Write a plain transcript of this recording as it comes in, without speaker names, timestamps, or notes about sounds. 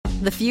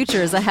The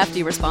future is a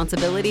hefty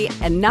responsibility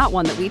and not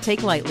one that we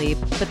take lightly,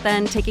 but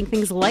then taking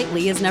things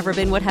lightly has never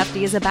been what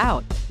Hefty is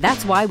about.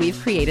 That's why we've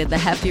created the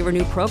Hefty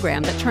Renew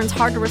program that turns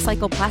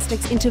hard-to-recycle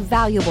plastics into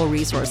valuable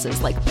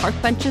resources like park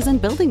benches and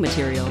building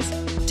materials.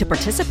 To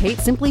participate,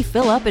 simply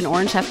fill up an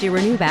orange Hefty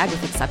Renew bag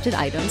with accepted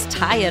items,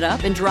 tie it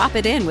up, and drop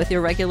it in with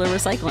your regular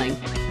recycling.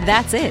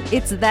 That's it.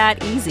 It's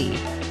that easy.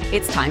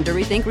 It's time to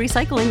rethink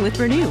recycling with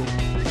Renew.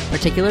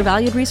 Particular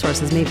valued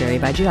resources may vary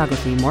by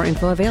geography. More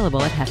info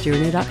available at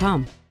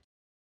heftyrenew.com.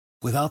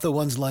 Without the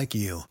ones like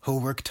you, who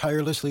work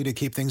tirelessly to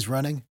keep things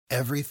running,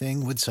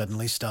 everything would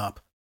suddenly stop.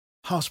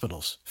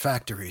 Hospitals,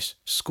 factories,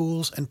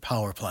 schools, and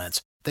power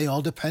plants, they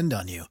all depend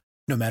on you.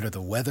 No matter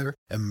the weather,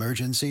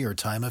 emergency, or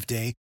time of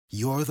day,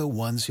 you're the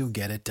ones who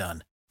get it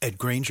done. At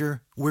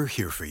Grainger, we're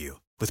here for you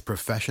with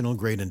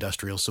professional-grade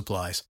industrial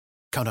supplies.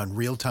 Count on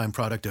real-time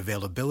product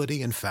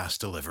availability and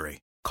fast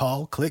delivery.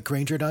 Call,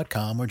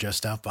 clickgrainger.com, or just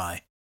stop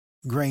by.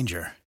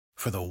 Grainger,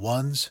 for the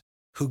ones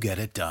who get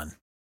it done.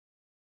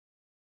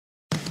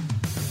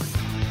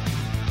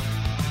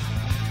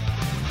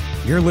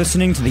 You're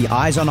listening to the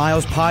Eyes on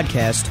Isles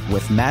podcast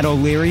with Matt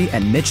O'Leary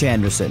and Mitch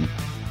Anderson.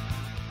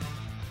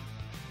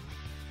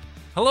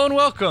 Hello and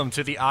welcome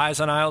to the Eyes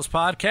on Isles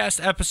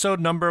podcast, episode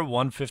number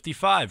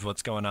 155.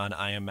 What's going on?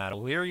 I am Matt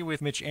O'Leary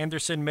with Mitch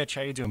Anderson. Mitch,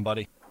 how you doing,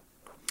 buddy?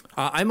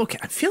 I'm okay.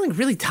 I'm feeling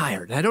really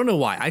tired. I don't know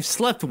why. I've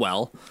slept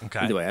well.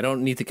 Okay. Either way, I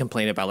don't need to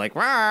complain about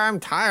I'm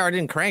tired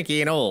and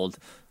cranky and old.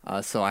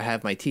 So I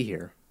have my tea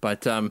here.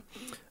 But no,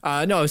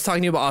 I was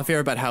talking to you about off air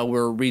about how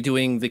we're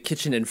redoing the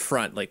kitchen in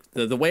front. Like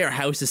the way our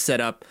house is set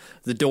up,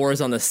 the door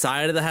is on the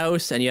side of the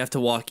house, and you have to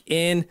walk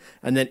in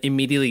and then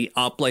immediately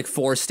up like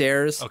 4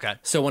 stairs. Okay.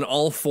 So when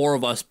all 4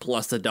 of us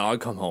plus the dog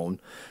come home,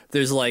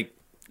 there's like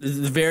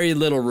very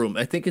little room.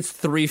 I think it's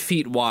 3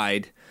 feet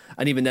wide,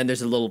 and even then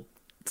there's a little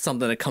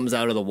something that comes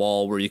out of the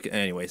wall where you can,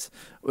 anyways,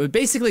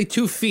 basically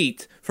 2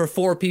 feet for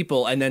 4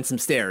 people and then some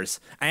stairs.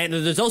 And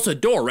there's also a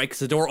door, right? Because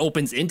the door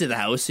opens into the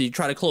house, so you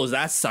try to close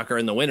that sucker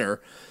in the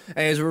winter. And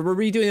as we're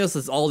redoing this,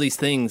 there's all these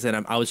things,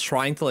 and I was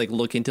trying to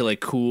look into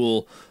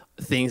cool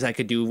things I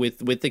could do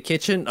with the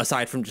kitchen,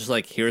 aside from just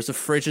here's a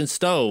fridge and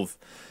stove.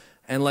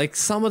 And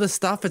some of the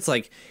stuff, it's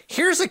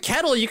here's a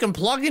kettle you can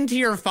plug into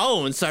your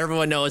phone so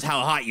everyone knows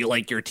how hot you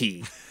like your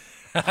tea.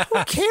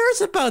 Who cares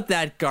about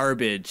that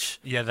garbage?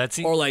 Yeah, that's...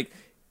 Or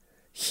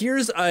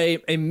here's a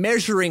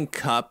measuring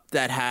cup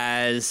that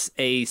has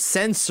a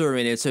sensor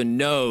in it so it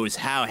knows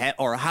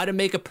how to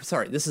make a...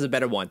 Sorry, this is a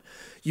better one.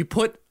 You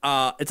put...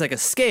 it's like a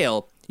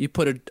scale. You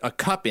put a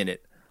cup in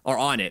it, or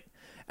on it,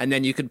 and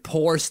then you can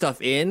pour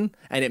stuff in,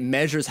 and it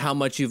measures how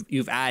much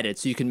you've added,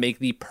 so you can make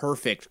the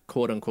perfect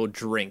quote-unquote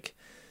drink.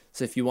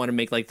 So if you want to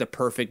make the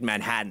perfect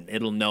Manhattan,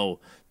 it'll know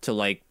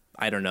to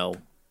I don't know...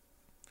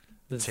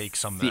 Take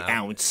some the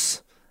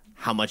ounce,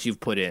 how much you've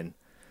put in.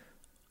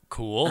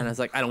 Cool. And I was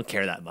I don't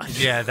care that much.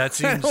 Yeah, that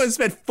seems... I don't want to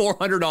spend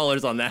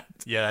 $400 on that.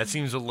 Yeah, that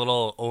seems a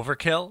little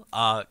overkill.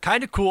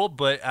 Kind of cool,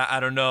 but I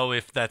don't know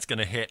if that's going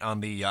to hit on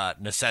the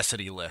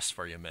necessity list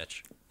for you,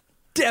 Mitch.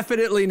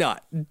 Definitely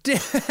not.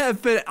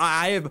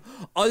 I have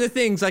other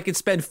things I could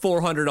spend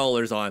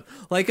 $400 on,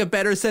 like a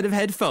better set of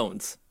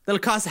headphones. That'll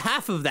cost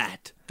half of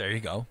that. There you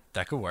go.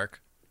 That could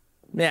work.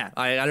 Yeah,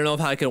 I don't know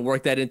how I can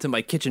work that into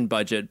my kitchen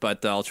budget,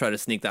 but I'll try to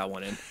sneak that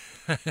one in.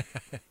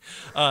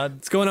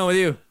 What's going on with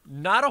you?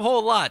 Not a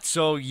whole lot.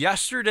 So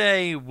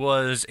yesterday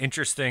was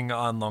interesting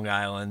on Long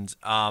Island.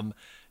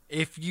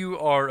 If you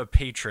are a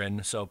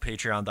patron, so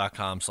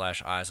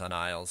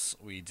patreon.com/EyesOnIsles,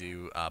 we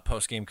do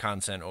post-game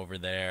content over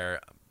there,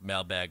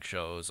 mailbag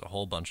shows, a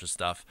whole bunch of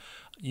stuff.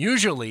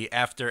 Usually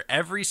after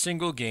every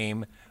single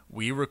game,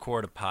 we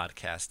record a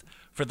podcast.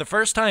 For the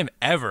first time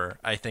ever,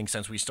 I think,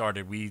 since we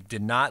started, we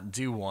did not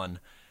do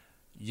one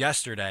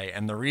yesterday,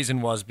 and the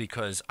reason was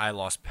because I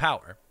lost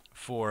power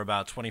for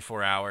about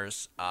 24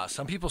 hours.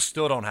 Some people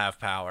still don't have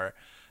power.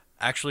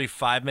 Actually,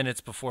 5 minutes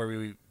before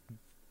we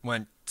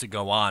went to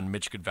go on,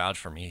 Mitch could vouch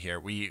for me here,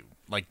 we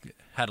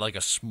had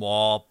a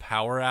small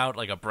power out,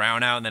 a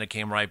brownout, and then it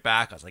came right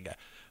back. I was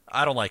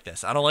I don't like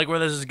this. I don't like where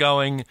this is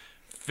going.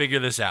 Figure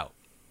this out.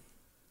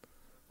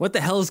 What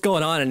the hell is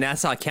going on in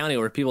Nassau County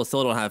where people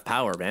still don't have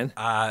power, man?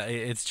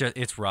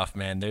 It's rough,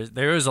 man.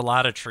 There's a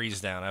lot of trees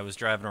down. I was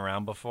driving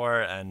around before,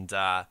 and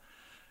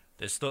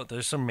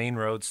there's some main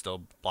roads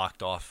still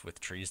blocked off with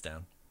trees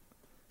down.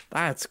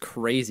 That's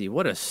crazy.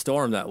 What a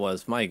storm that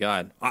was. My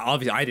God.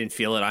 Obviously, I didn't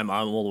feel it. I'm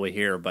all the way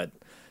here, but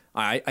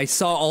I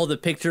saw all the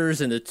pictures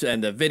and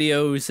the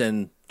videos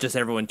and just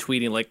everyone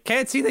tweeting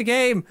can't see the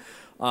game,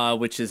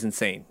 which is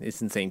insane.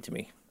 It's insane to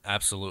me.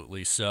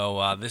 Absolutely.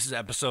 So this is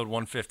episode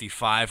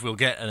 155. We'll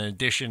get an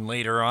addition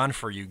later on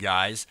for you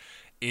guys.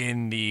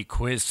 In the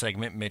quiz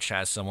segment, Mitch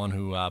has someone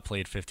who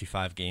played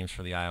 55 games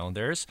for the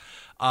Islanders.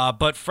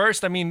 But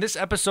first, I mean, this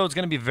episode's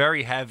going to be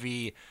very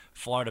heavy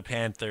Florida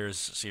Panthers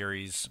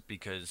series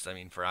because, I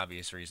mean, for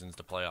obvious reasons,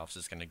 the playoffs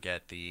is going to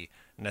get the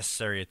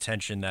necessary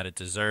attention that it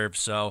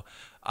deserves. So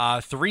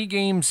 3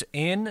 games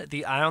in,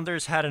 the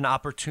Islanders had an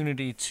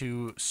opportunity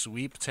to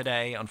sweep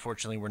today.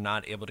 Unfortunately, we're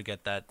not able to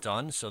get that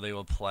done, so they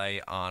will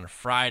play on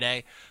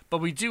Friday. But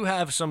we do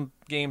have some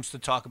games to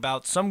talk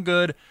about, some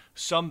good,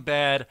 some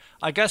bad.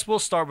 I guess we'll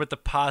start with the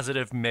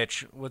positive,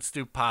 Mitch. Let's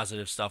do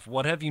positive stuff.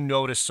 What have you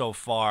noticed so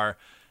far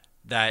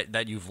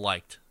that you've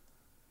liked?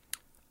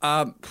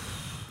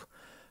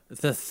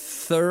 The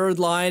third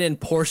line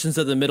and portions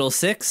of the middle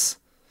 6.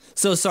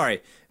 So,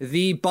 sorry,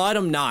 the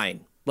bottom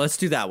 9. Let's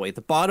do that way.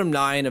 The bottom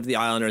 9 of the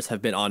Islanders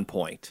have been on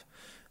point.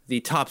 The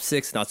top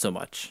 6, not so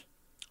much.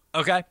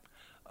 Okay.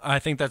 I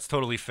think that's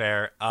totally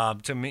fair.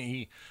 To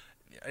me,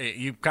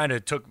 you kind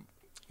of took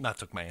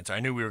my answer. I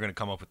knew we were going to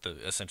come up with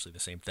essentially the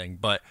same thing,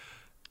 but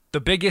the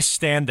biggest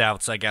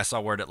standouts, I guess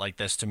I'll word it like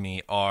this to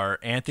me, are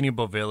Anthony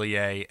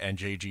Beauvillier and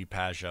J.G.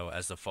 Pageau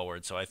as the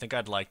forward. So I think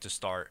I'd like to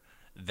start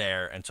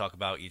there and talk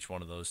about each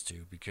one of those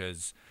two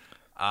because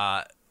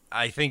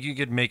I think you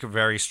could make a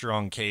very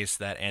strong case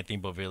that Anthony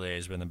Beauvillier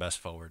has been the best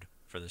forward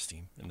for this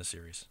team in the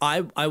series.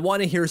 I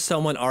want to hear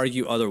someone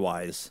argue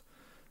otherwise.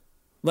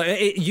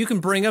 Like, you can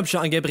bring up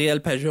Jean-Gabriel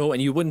Pageau,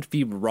 and you wouldn't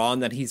be wrong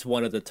that he's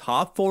one of the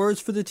top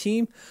forwards for the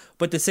team.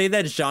 But to say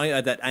that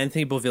that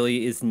Anthony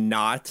Beauvillier is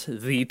not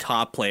the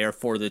top player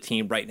for the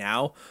team right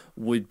now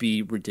would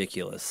be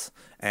ridiculous.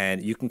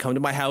 And you can come to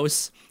my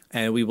house,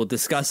 and we will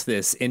discuss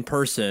this in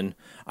person.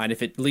 And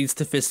if it leads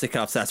to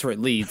fisticuffs, that's where it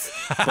leads.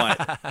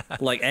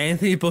 But like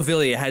Anthony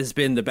Beauvillier has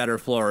been the better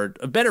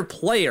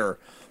player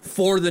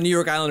for the New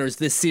York Islanders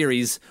this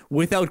series,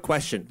 without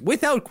question.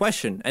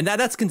 And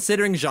that's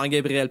considering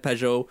Jean-Gabriel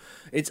Pageau.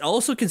 It's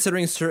also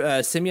considering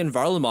Semyon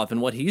Varlamov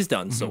and what he's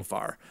done so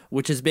far,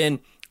 which has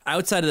been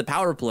outside of the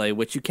power play,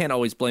 which you can't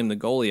always blame the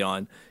goalie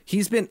on.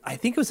 He's been, I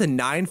think it was a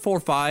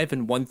 9.45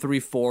 and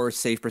 1.34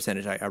 save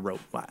percentage. I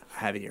wrote, I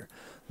have it here.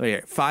 Right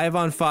here.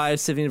 5-on-5,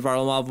 Semyon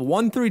Varlamov,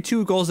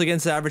 1.32 goals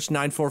against average,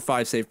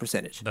 9.45 save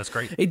percentage. That's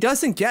great. It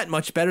doesn't get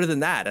much better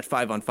than that at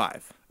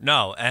 5-on-5.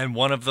 No, and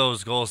one of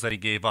those goals that he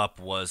gave up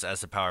was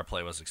as the power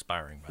play was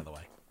expiring, by the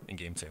way, in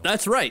Game 2.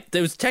 That's right.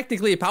 There was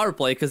technically a power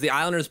play because the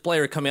Islanders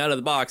player coming out of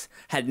the box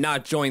had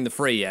not joined the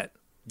fray yet.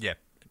 Yeah,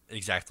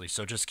 exactly.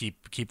 So just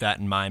keep that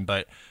in mind.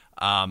 But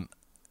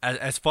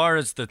as far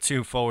as the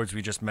two forwards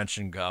we just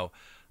mentioned go,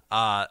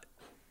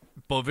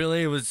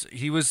 Beauvillier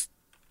was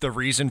the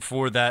reason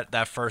for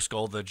that first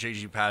goal, the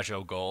J.G.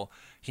 Pageau goal.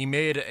 He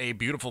made a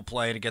beautiful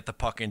play to get the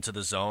puck into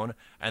the zone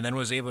and then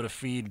was able to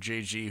feed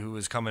J.G., who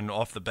was coming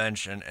off the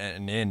bench and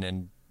in,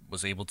 and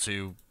was able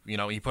to,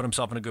 he put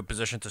himself in a good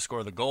position to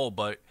score the goal.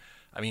 But,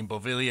 I mean,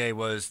 Beauvillier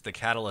was the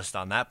catalyst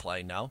on that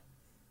play, no?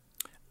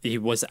 He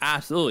was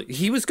absolutely.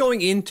 He was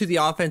going into the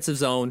offensive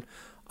zone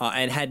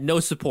and had no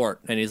support.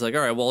 And he's like,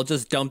 all right, well, I'll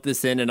just dump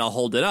this in and I'll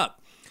hold it up.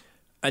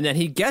 And then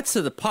he gets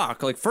to the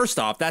puck. Like, first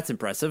off, that's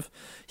impressive.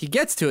 He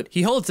gets to it.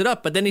 He holds it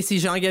up. But then he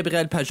sees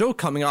Jean-Gabriel Pageau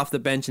coming off the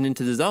bench and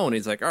into the zone.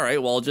 He's like, all right,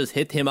 well, I'll just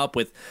hit him up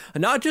with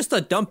not just a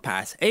dump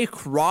pass, a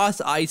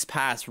cross-ice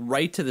pass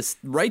right to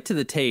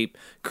the tape.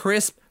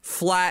 Crisp,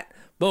 flat,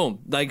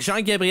 boom. Like,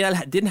 Jean-Gabriel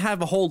didn't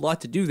have a whole lot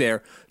to do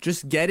there.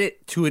 Just get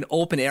it to an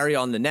open area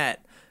on the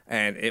net,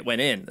 and it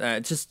went in.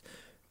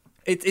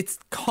 It's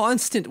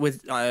constant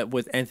with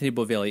Anthony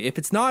Beauvillier. If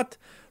it's not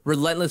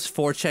relentless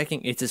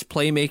forechecking, it's his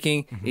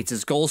playmaking, it's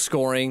his goal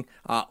scoring,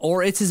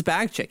 or it's his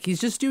back check.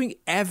 He's just doing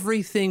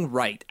everything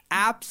right,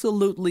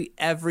 absolutely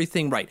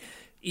everything right.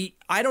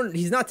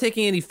 He's not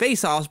taking any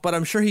face-offs, but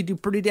I'm sure he'd do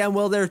pretty damn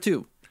well there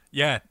too.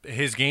 Yeah,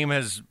 his game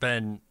has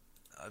been,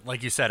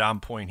 like you said,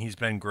 on point. He's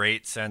been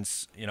great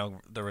since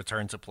the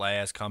return to play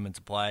has come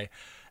into play,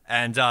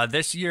 and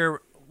this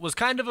year was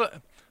kind of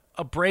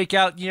a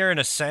breakout year in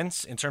a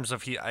sense, in terms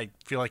of I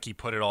feel like he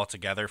put it all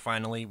together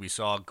finally. We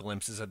saw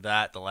glimpses of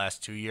that the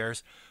last 2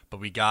 years,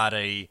 but we got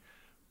a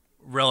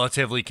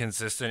relatively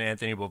consistent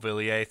Anthony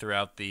Beauvillier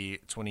throughout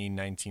the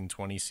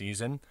 2019-20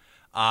 season.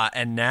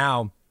 And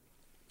now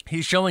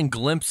he's showing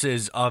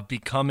glimpses of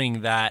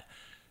becoming that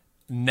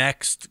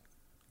next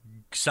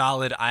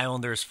solid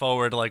Islanders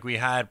forward. Like we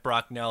had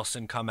Brock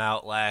Nelson come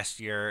out last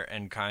year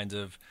and kind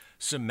of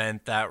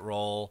cement that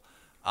role.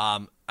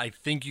 I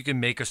think you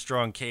can make a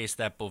strong case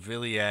that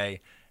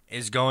Beauvillier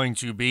is going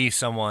to be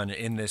someone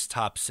in this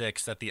top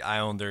 6 that the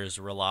Islanders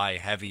rely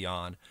heavy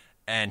on,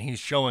 and he's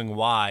showing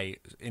why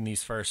in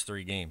these first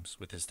 3 games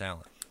with his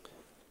talent.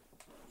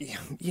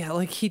 Yeah,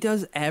 like he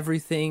does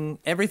everything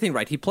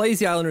right. He plays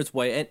the Islanders'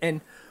 way,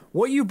 and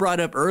what you brought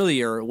up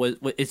earlier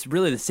it's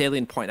really the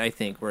salient point, I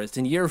think. Whereas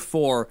in year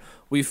 4,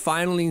 we've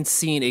finally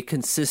seen a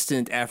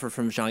consistent effort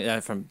from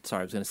Jean-Gabriel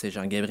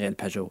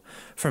Pageau,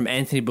 from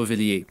Anthony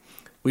Beauvillier.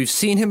 We've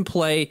seen him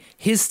play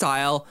his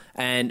style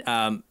and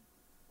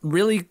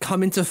really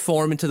come into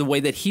form into the way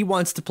that he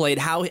wants to play it,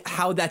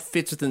 how that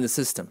fits within the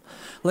system.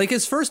 Like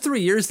his first 3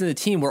 years in the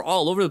team were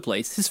all over the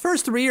place. His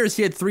first 3 years,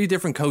 he had 3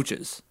 different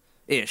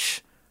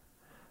coaches-ish.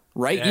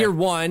 right? Yeah. Year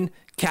one,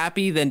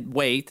 Cappy, then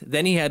Waite,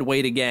 then he had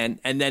Waite again,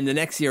 and then the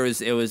next year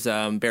it was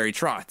Barry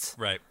Trotz.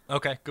 Right.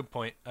 Okay, good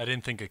point. I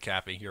didn't think of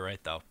Cappy. You're right,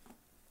 though.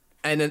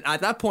 And then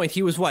at that point,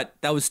 he was what?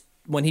 That was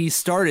when he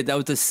started. That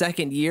was the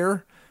second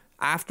year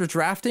after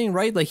drafting,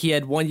 right? Like he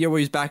had 1 year where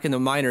he was back in the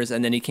minors,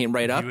 and then he came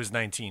right up. He was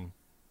 19.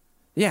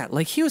 Yeah,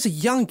 like he was a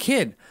young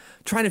kid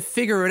trying to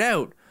figure it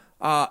out.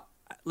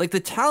 Like the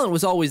talent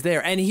was always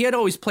there, and he had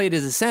always played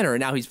as a center, and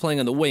now he's playing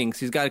on the wings.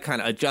 He's got to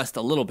kind of adjust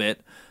a little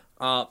bit.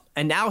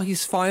 And now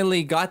he's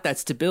finally got that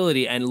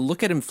stability, and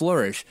look at him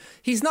flourish.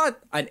 He's not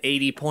an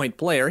 80-point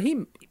player.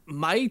 He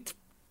might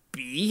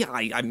be,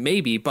 I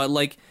maybe, but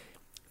like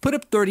put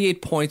up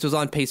 38 points, was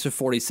on pace for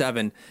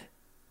 47.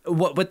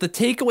 But the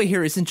takeaway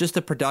here isn't just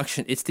the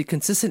production, it's the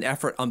consistent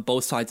effort on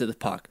both sides of the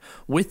puck,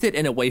 with it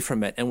and away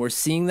from it. And we're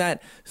seeing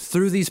that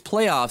through these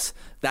playoffs.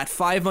 That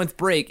 5-month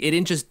break, it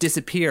didn't just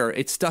disappear,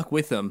 it stuck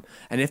with them.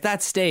 And if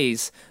that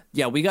stays,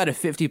 yeah, we got a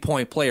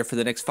 50-point player for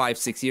the next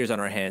 5-6 years on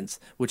our hands,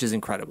 which is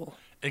incredible.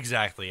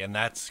 Exactly, and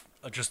that's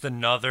just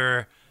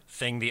another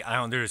thing the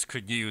Islanders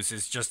could use,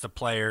 is just a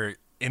player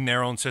in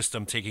their own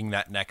system taking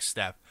that next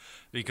step,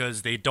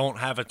 because they don't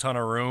have a ton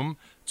of room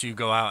to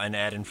go out and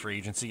add in free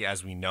agency,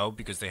 as we know,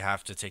 because they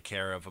have to take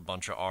care of a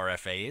bunch of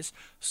RFAs.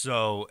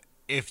 So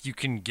if you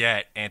can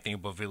get Anthony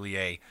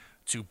Beauvillier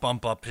to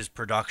bump up his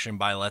production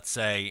by, let's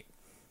say,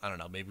 I don't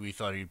know, maybe we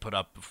thought he'd put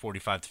up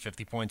 45 to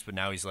 50 points, but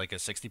now he's like a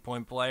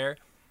 60-point player,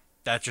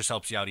 that just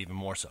helps you out even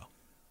more so.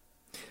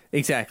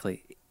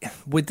 Exactly.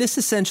 Would this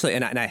essentially,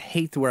 and I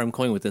hate where I'm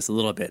going with this a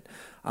little bit,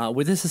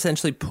 would this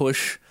essentially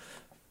push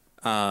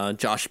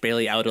Josh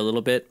Bailey out a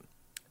little bit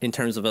in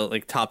terms of a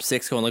like top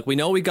six going? Like, we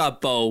know we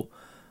got Bo,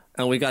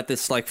 and we got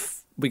this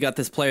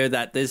this player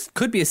that this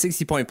could be a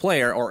 60-point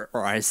player, or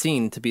has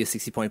seen to be a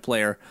 60-point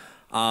player.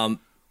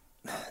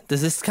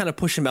 Does this kind of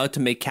push him out to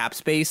make cap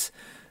space?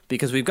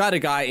 Because we've got a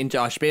guy in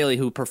Josh Bailey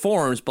who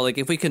performs, but like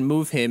if we can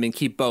move him and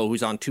keep Bo,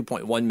 who's on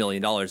 $2.1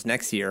 million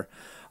next year,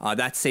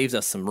 that saves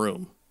us some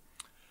room.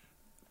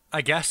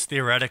 I guess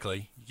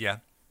theoretically, yeah.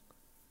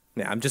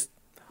 Yeah, I'm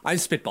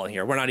spitballing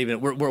here. We're not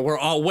even we're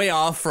all way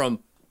off from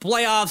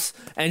playoffs,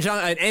 and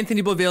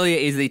Anthony Beauvillier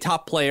is the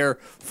top player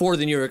for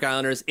the New York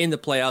Islanders in the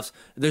playoffs.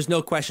 There's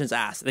no questions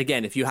asked.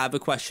 Again, if you have a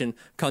question,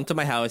 come to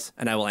my house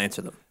and I will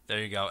answer them. There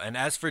you go. And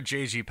as for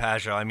JG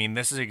Pageau, I mean,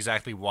 this is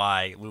exactly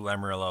why Lou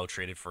Lamoriello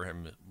traded for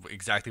him,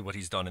 exactly what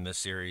he's done in this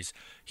series.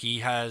 He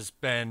has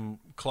been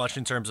clutch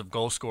in terms of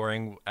goal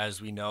scoring.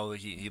 As we know,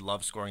 he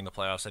loves scoring the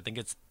playoffs. I think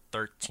it's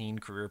 13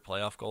 career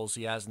playoff goals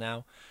he has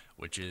now,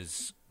 which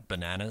is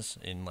bananas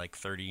in like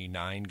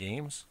 39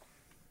 games.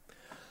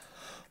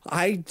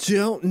 I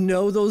don't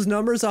know those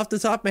numbers off the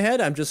top of my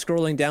head. I'm just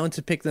scrolling down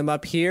to pick them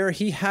up here.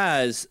 He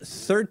has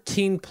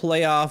 13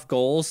 playoff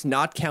goals,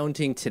 not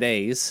counting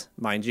today's,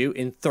 mind you,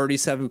 in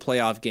 37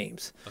 playoff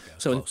games. Okay,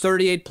 so close. In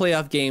 38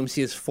 playoff games,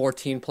 he has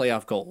 14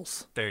 playoff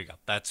goals. There you go.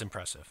 That's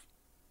impressive.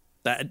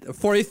 That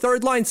for a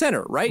third-line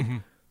center, right? Mm-hmm.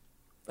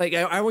 Like,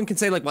 everyone can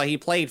say, like, well, he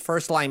played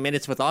first-line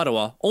minutes with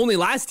Ottawa. Only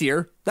last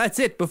year. That's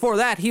it. Before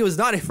that, he was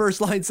not a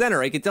first-line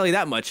center. I can tell you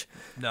that much.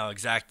 No,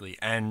 exactly.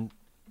 And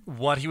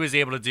what he was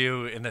able to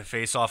do in the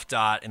face-off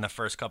dot in the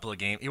first couple of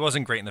games, he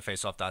wasn't great in the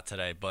face-off dot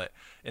today, but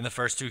in the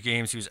first two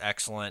games, he was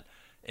excellent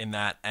in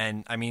that.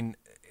 And, I mean,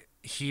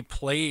 he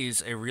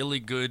plays a really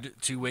good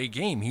two-way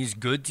game. He's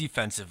good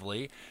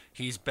defensively.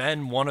 He's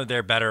been one of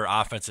their better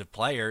offensive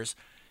players.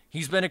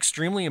 He's been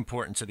extremely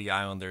important to the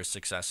Islanders'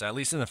 success, at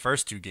least in the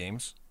first two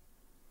games.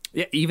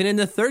 Yeah, even in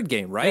the third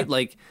game, right? Yeah.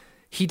 Like,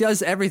 he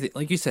does everything.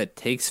 Like you said,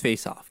 takes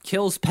face-off,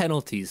 kills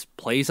penalties,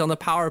 plays on the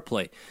power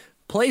play,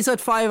 plays at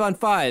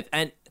 5-on-5.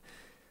 And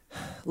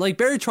like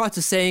Barry Trotz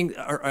is saying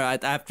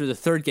after the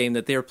third game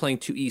that they were playing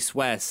too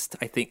east-west,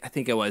 I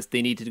think it was.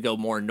 They needed to go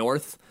more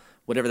north,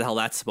 whatever the hell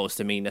that's supposed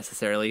to mean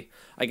necessarily.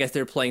 I guess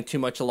they're playing too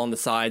much along the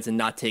sides and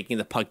not taking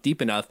the puck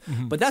deep enough.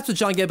 Mm-hmm. But that's what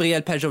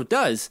Jean-Gabriel Pageau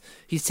does.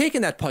 He's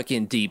taking that puck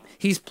in deep.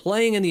 He's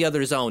playing in the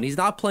other zone. He's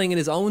not playing in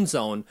his own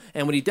zone.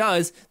 And when he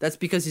does, that's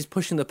because he's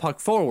pushing the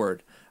puck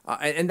forward.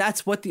 And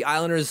that's what the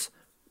Islanders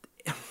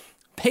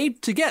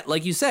paid to get,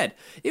 like you said.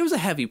 It was a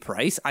heavy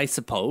price, I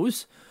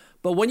suppose.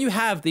 But when you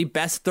have the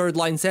best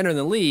third-line center in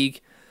the league,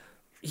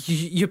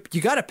 you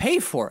got to pay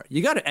for it.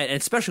 You got to, and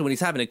especially when he's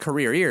having a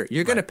career year,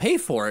 you're going to pay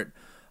for it.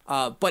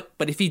 But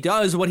if he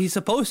does what he's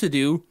supposed to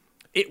do,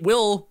 it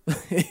will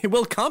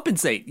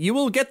compensate. You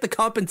will get the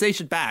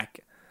compensation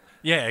back.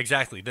 Yeah,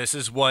 exactly. This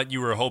is what you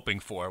were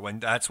hoping for.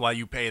 That's why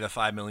you pay the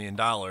 $5 million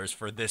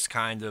for this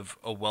kind of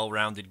a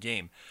well-rounded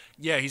game.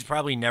 Yeah, he's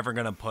probably never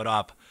going to put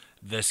up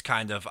this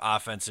kind of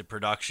offensive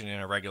production in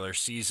a regular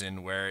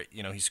season where,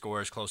 you know, he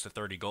scores close to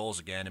 30 goals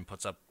again and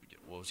puts up,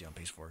 what was he on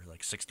pace for?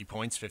 Like 60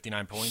 points,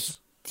 59 points?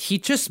 He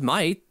just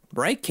might,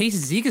 right?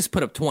 Casey Zigas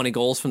put up 20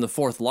 goals from the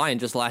fourth line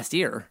just last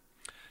year.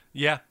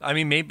 Yeah, I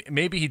mean,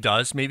 maybe he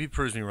does. Maybe he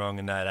proves me wrong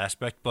in that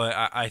aspect, but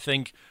I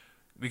think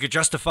we could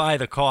justify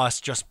the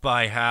cost just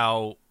by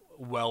how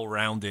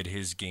well-rounded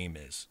his game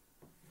is.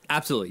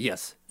 Absolutely,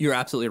 yes. You're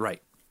absolutely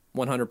right.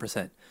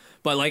 100%.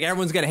 But, like,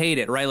 everyone's going to hate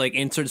it, right? Like,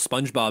 insert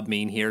SpongeBob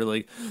meme here.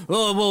 Like,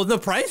 oh, well, the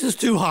price is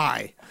too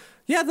high.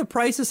 Yeah, the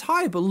price is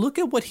high, but look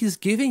at what he's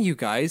giving you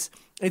guys.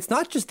 It's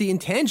not just the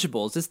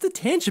intangibles, it's the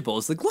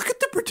tangibles. Like, look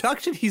at the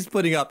production he's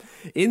putting up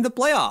in the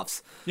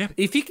playoffs. Yeah.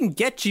 If he can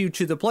get you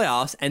to the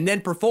playoffs and then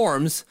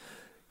performs,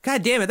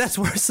 God damn it, that's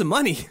worth some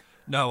money.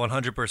 No,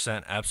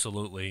 100%,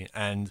 absolutely.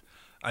 And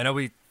I know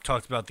we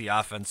talked about the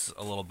offense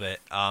a little bit.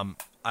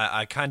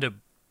 I kind of,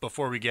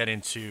 before we get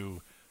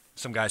into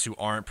some guys who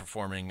aren't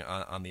performing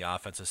on the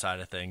offensive side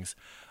of things,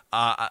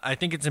 I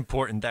think it's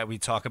important that we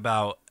talk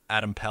about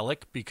Adam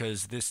Pelech,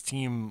 because this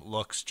team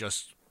looks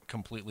just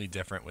completely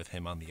different with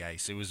him on the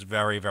ice. It was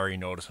very, very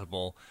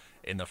noticeable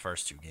in the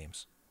first 2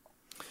 games.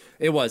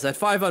 It was. At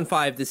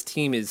 5-on-5, this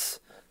team is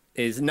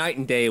night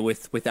and day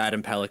with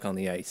Adam Pelech on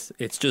the ice.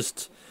 It's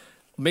just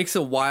makes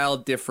a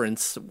wild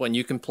difference when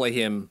you can play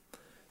him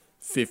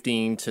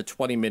 15 to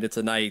 20 minutes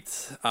a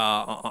night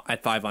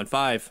at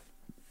 5-on-5.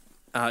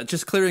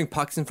 Just clearing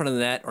pucks in front of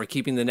the net or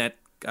keeping the net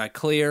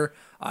clear,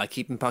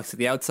 keeping pucks to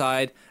the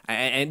outside,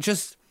 and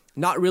just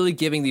not really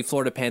giving the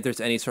Florida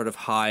Panthers any sort of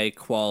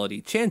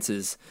high-quality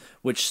chances,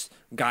 which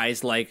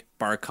guys like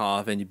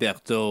Barkov and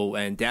Berthaud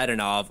and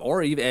Dadonov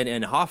or even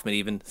and Hoffman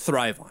even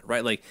thrive on,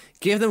 right? Like,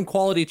 give them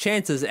quality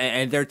chances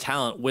and their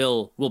talent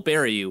will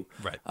bury you.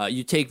 Right.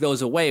 You take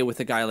those away with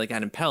a guy like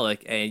Adam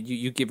Pelech and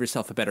you give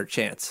yourself a better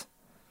chance.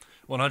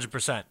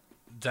 100%,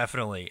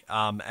 definitely.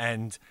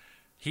 And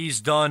he's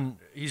done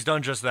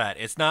just that.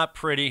 It's not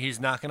pretty.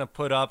 He's not going to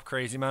put up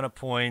crazy amount of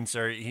points,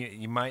 or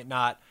he might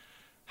not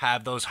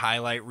have those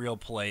highlight reel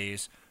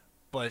plays,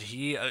 but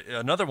he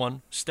another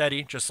one,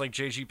 steady, just like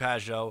JG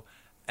Pageau,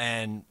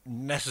 and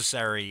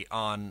necessary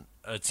on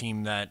a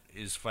team that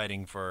is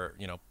fighting for,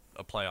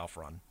 a playoff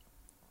run.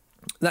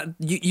 That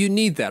you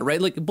need that,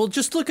 right? Like, well,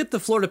 just look at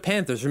the Florida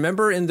Panthers.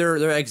 Remember in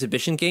their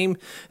exhibition game,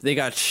 they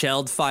got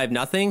shelled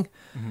 5-0,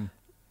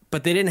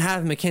 but they didn't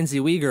have Mackenzie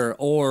Weegar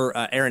or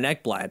Aaron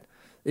Ekblad.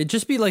 It'd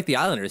just be like the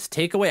Islanders.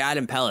 Take away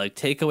Adam Pelech,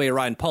 take away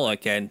Ryan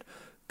Pulock, and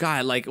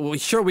God, like,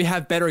 sure, we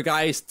have better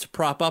guys to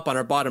prop up on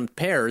our bottom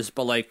pairs,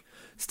 but like,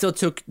 still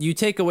you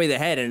take away the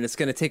head, and it's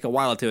going to take a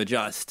while to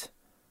adjust.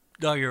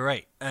 No, you're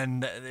right,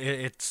 and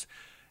it's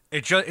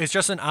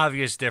just an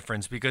obvious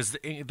difference, because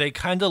they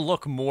kind of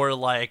look more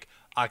like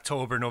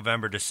October,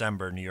 November,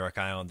 December New York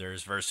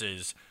Islanders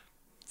versus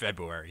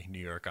February New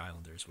York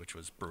Islanders, which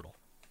was brutal.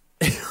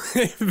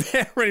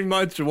 It very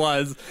much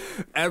was.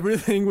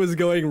 Everything was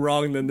going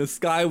wrong. Then the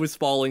sky was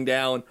falling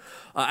down,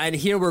 and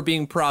here we're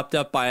being propped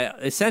up by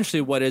essentially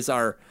what is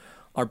our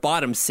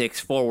bottom 6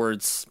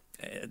 forwards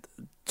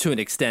to an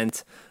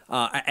extent,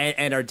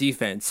 and our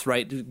defense,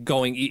 right?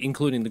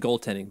 Including the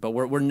goaltending. But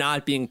we're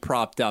not being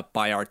propped up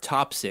by our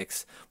top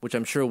 6, which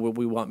I'm sure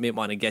we may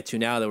want to get to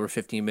now that we're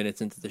 15 minutes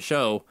into the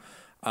show.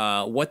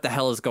 What the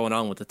hell is going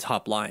on with the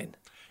top line?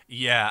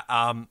 Yeah.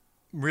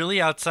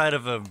 Really, outside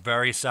of a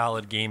very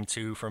solid game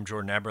 2 from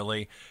Jordan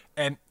Eberle,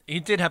 and he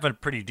did have a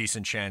pretty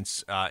decent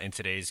chance in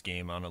today's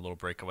game on a little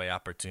breakaway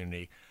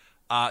opportunity.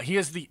 He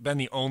has been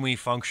the only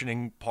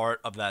functioning part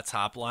of that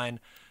top line.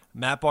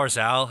 Matt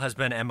Barzal has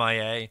been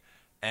MIA,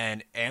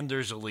 and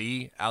Anders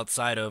Lee,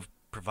 outside of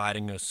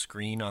providing a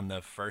screen on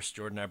the first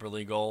Jordan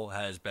Eberle goal,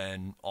 has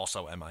been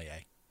also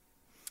MIA.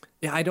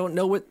 Yeah, I don't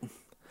know what...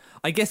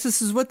 I guess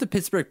this is what the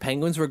Pittsburgh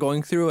Penguins were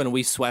going through, and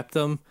we swept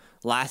them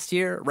last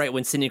year, right,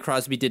 when Sidney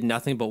Crosby did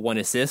nothing but 1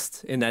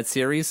 assist in that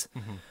series.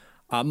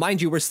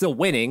 Mind you, we're still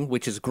winning,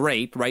 which is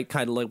great, right?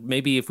 Kind of like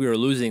maybe if we were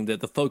losing,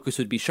 the focus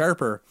would be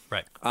sharper.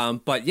 Right.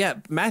 But yeah,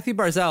 Matthew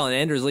Barzal and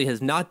Anders Lee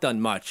has not done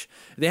much.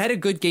 They had a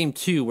good game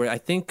too, where I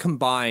think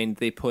combined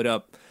they put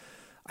up,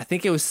 I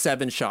think it was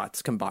 7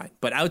 shots combined.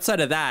 But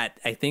outside of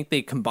that, I think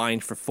they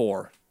combined for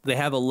 4. They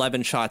have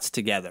 11 shots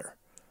together.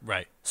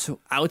 Right. So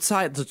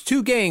outside the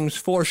 2 games,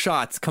 4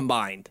 shots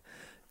combined.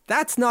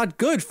 That's not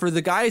good for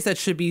the guys that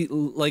should be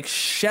like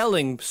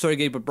shelling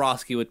Sergei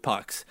Bobrovsky with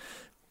pucks.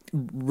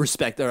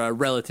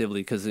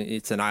 Relatively, because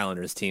it's an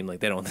Islanders team.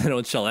 Like they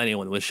don't shell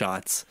anyone with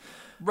shots.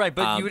 Right,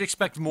 but you would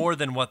expect more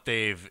than what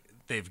they've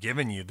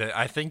given you.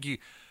 I think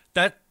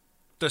that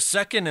the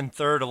second and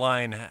third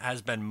line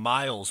has been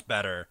miles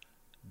better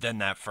than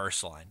that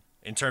first line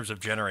in terms of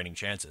generating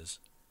chances.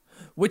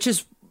 Which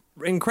is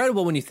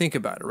incredible when you think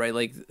about it, right?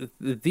 Like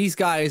these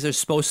guys are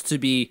supposed to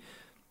be,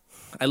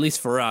 at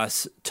least for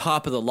us,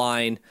 top of the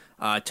line,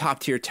 top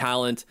tier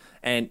talent,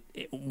 and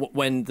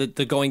when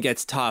the going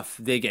gets tough,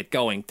 they get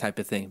going type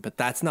of thing. But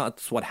that's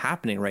not what's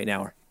happening right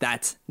now.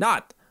 That's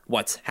not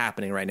what's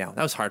happening right now.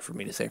 That was hard for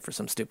me to say for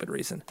some stupid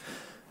reason.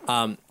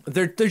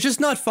 They're just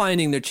not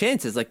finding their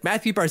chances. Like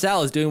Matthew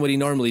Barzal is doing what he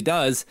normally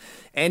does.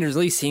 Anders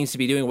Lee seems to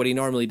be doing what he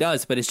normally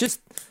does, but it's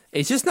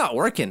just not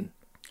working.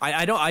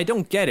 I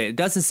don't get it. It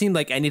doesn't seem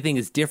like anything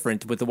is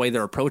different with the way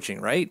they're approaching,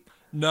 right?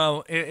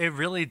 No, it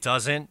really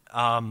doesn't.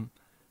 I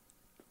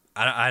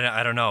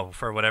don't know.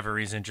 For whatever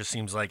reason, it just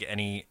seems like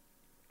any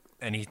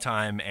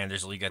time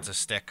Anders Lee gets a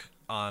stick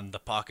on the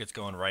puck, it's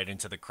going right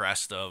into the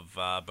crest of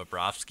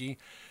Bobrovsky.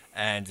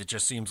 And it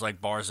just seems like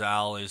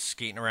Barzal is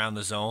skating around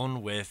the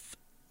zone with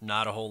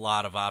not a whole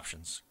lot of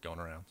options going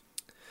around.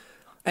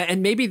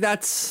 And maybe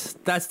that's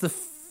the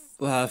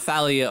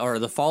folly or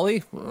the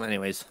folly. Well,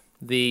 anyways,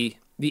 the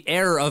the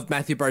error of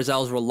Matthew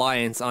Barzal's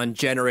reliance on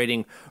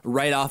generating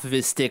right off of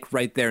his stick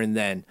right there and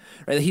then.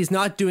 Right? He's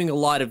not doing a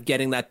lot of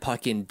getting that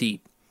puck in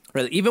deep.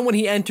 Right? Even when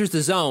he enters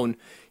the zone,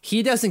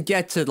 he doesn't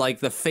get to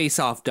like the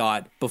face-off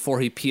dot before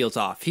he peels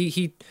off.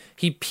 He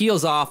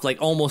peels off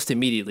like almost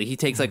immediately. He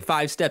takes like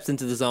 5 steps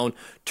into the zone,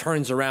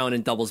 turns around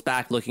and doubles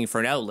back looking for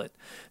an outlet.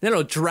 Then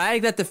he'll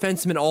drag that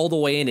defenseman all the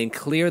way in and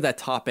clear that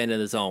top end of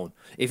the zone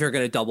if you're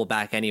going to double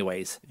back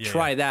anyways. Yeah.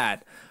 Try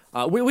that.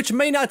 Which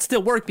may not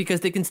still work because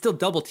they can still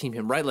double team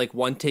him, right? Like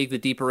one take the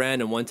deeper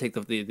end and one take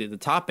the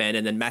top end,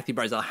 and then Matthew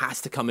Barzal has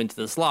to come into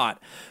the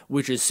slot,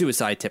 which is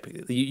suicide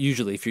typically.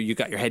 Usually, if you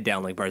got your head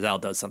down like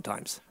Barzal does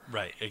sometimes.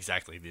 Right,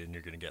 exactly. Then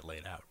you're going to get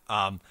laid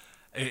out.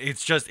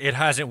 It's just it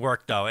hasn't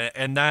worked though,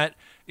 and that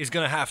is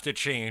going to have to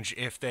change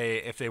if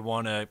they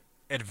want to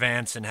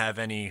advance and have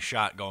any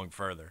shot going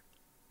further.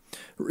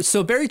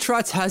 So Barry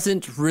Trotz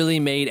hasn't really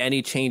made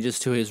any changes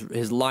to his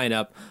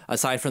lineup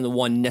aside from the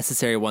one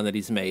necessary one that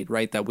he's made,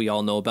 right? That we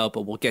all know about,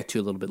 but we'll get to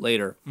a little bit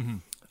later.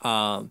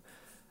 Mm-hmm.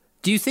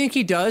 Do you think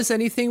he does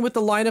anything with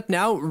the lineup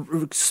now,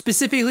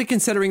 specifically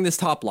considering this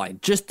top line,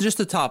 just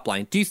the top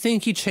line? Do you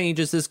think he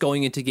changes this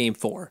going into Game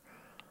 4?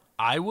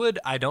 I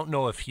don't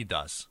know if he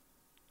does.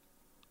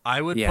 I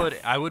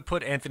would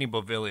put Anthony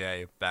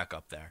Beauvillier back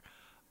up there.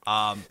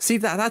 See,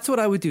 that's what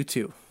I would do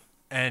too.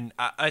 And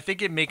I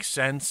think it makes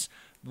sense.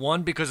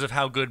 One, because of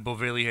how good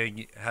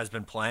Beauvillier has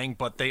been playing,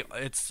 but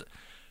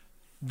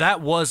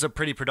that was a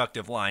pretty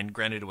productive line.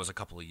 Granted, it was a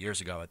couple of years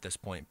ago at this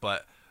point,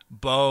 but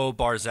Bo,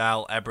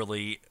 Barzal,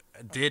 Eberle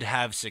did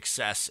have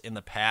success in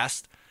the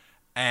past,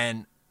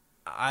 and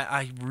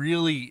I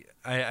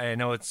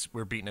know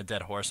we're beating a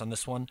dead horse on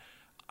this one.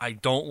 I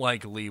don't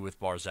like Lee with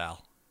Barzal.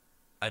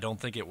 I don't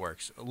think it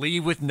works.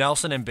 Lee with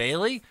Nelson and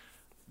Bailey,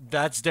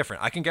 that's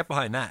different. I can get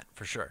behind that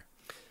for sure.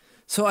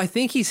 So I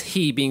think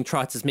he being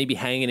Trotz is maybe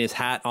hanging his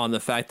hat on the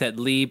fact that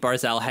Lee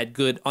Barzal had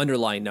good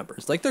underlying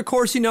numbers. Like their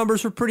Corsi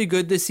numbers were pretty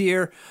good this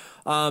year.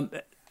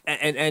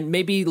 And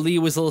maybe Lee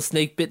was a little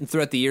snake bitten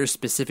throughout the year,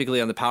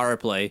 specifically on the power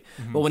play.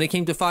 Mm-hmm. But when it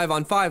came to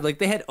 5-on-5, like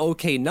they had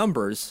okay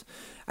numbers.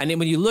 And then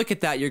when you look at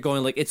that, you're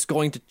going like, it's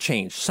going to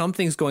change.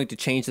 Something's going to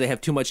change. They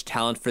have too much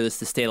talent for this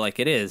to stay like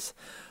it is.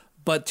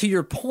 But to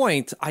your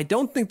point, I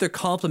don't think they're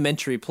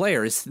complementary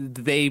players,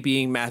 they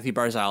being Matthew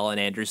Barzal and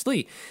Anders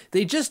Lee.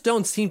 They just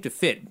don't seem to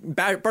fit.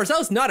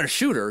 Barzal's not a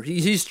shooter.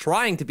 He's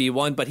trying to be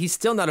one, but he's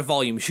still not a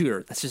volume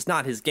shooter. That's just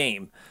not his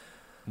game.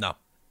 No.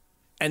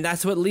 And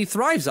that's what Lee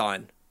thrives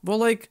on. Well,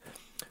 like,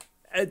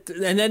 and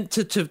then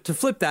to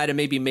flip that and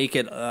maybe make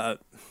it,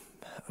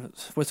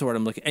 what's the word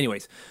I'm looking?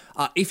 Anyways,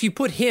 if you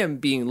put him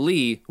being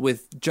Lee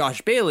with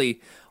Josh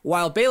Bailey,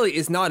 while Bailey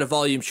is not a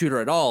volume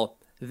shooter at all,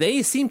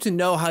 they seem to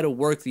know how to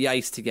work the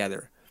ice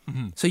together.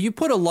 Mm-hmm. So you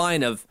put a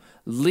line of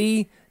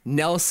Lee,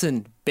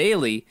 Nelson,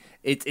 Bailey.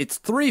 It's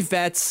 3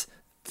 vets,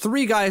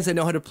 3 guys that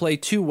know how to play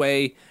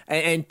two-way,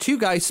 and 2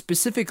 guys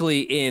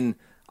specifically in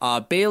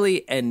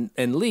Bailey and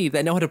Lee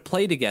that know how to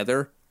play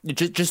together.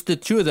 Just the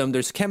 2 of them,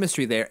 there's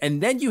chemistry there.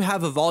 And then you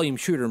have a volume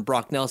shooter in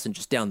Brock Nelson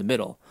just down the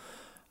middle.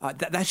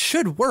 That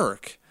should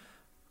work.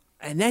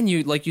 And then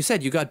you, like you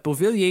said, you got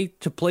Beauvillier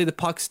to play the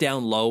pucks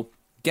down low,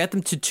 get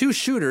them to 2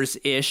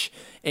 shooters-ish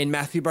in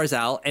Matthew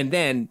Barzal, and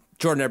then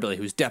Jordan Eberle,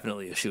 who's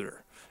definitely a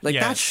shooter.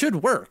 That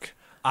should work.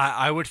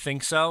 I would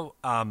think so.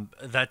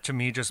 That, to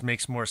me, just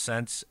makes more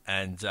sense.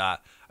 And,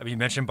 you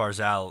mentioned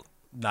Barzal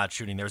not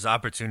shooting. There was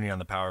opportunity on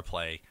the power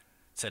play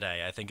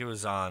today. I think it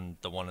was on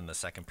the one in the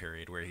second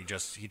period where he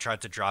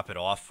tried to drop it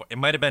off. It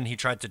might have been he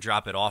tried to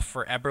drop it off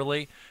for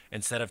Eberle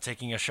instead of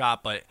taking a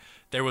shot, but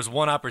there was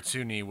one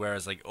opportunity where I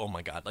was like, oh,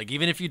 my God. Like,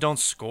 even if you don't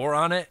score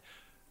on it,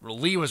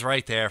 Lee was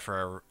right there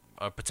for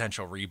a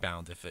potential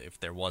rebound if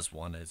there was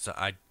one.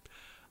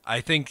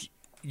 I think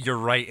you're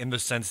right in the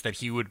sense that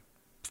he would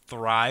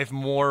thrive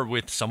more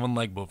with someone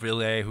like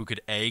Beauvillier who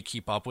could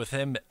keep up with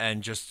him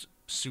and just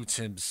suits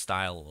his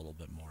style a little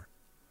bit more.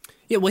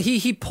 Yeah, well,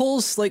 he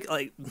pulls like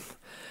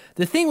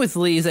the thing with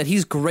Lee is that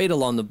he's great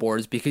along the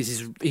boards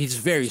because he's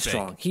very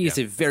strong. He is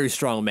a very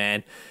strong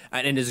man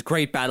and is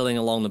great battling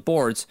along the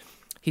boards.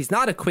 He's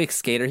not a quick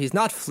skater. He's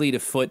not fleet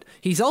of foot.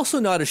 He's also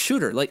not a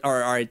shooter,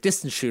 or a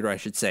distance shooter, I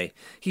should say.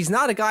 He's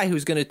not a guy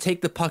who's going to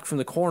take the puck from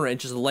the corner and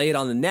just lay it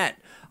on the net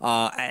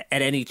at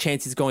any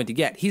chance he's going to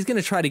get. He's going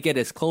to try to get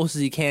as close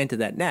as he can to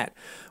that net,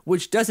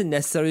 which doesn't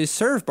necessarily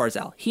serve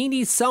Barzal. He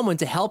needs someone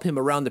to help him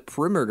around the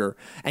perimeter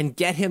and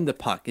get him the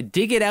puck,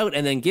 dig it out,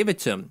 and then give it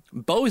to him.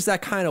 Bo's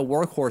that kind of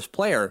workhorse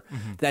player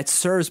that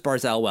serves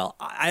Barzal well.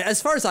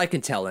 As far as I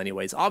can tell,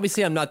 anyways.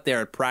 Obviously, I'm not there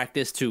at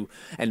practice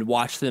and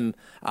watch them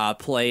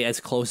play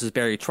as close as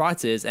Barry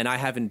Trotz is, and I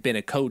haven't been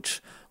a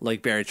coach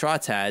like Barry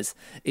Trotz has.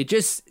 It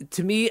just,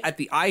 to me, at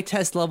the eye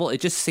test level,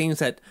 it just seems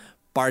that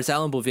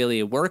Barzal and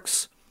Beauvillier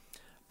works.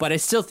 But I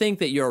still think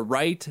that you're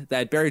right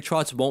that Barry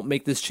Trotz won't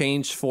make this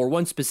change for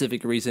one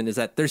specific reason, is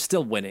that they're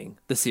still winning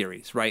the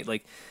series, right?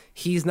 Like,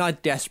 he's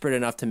not desperate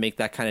enough to make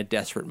that kind of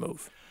desperate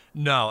move.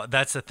 No,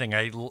 that's the thing.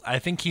 I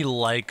think he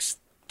likes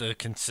the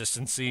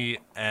consistency,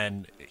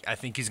 and I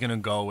think he's going to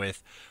go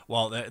with,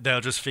 well,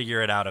 they'll just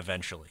figure it out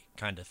eventually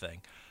kind of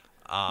thing.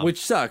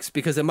 Which sucks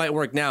because it might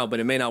work now, but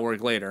it may not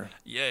work later.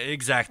 Yeah,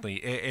 exactly.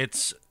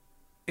 It's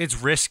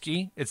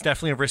risky. It's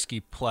definitely a risky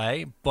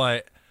play,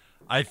 but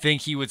I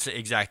think he would say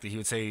exactly. He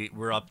would say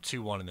we're up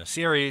 2-1 in the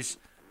series.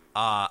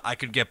 I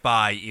could get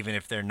by even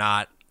if they're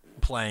not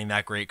playing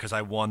that great because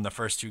I won the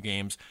first 2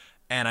 games.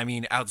 And I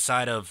mean,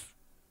 outside of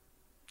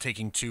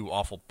taking 2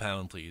 awful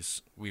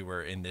penalties, we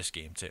were in this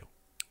game too.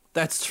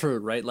 That's true,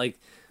 right? Like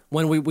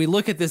when we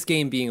look at this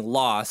game being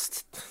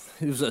lost,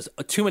 it was just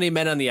too many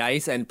men on the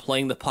ice and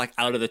playing the puck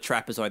out of the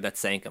trapezoid that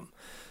sank him.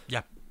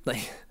 Yeah.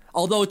 Like,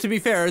 although to be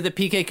fair, the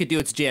PK could do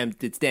its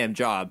damn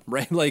job,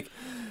 right? Like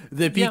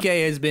the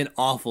PK has been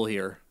awful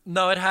here.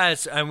 No, it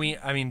has. I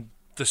mean,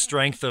 the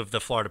strength of the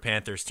Florida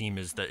Panthers team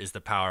is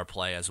the power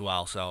play as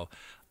well. So,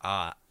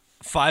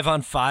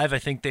 5-on-5, I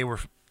think they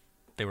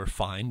were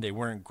fine. They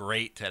weren't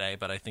great today,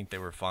 but I think they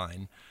were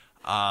fine.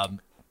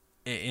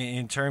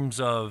 In terms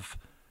of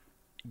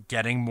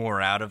getting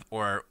more out of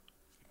or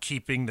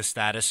keeping the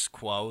status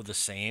quo the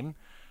same,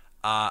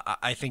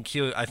 I think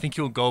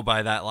he'll go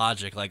by that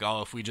logic. Like,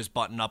 oh, if we just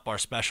button up our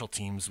special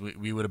teams,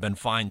 we would have been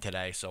fine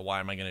today. So why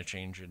am I going to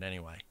change it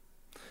anyway?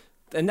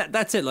 And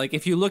that's it. Like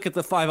if you look at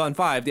the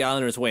 5-on-5, the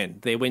Islanders win.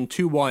 They win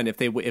 2-1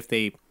 if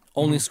they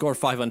only score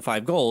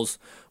 5-on-5 goals,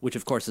 which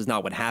of course is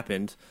not what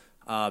happened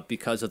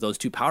because of those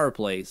 2 power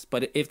plays.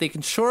 But if they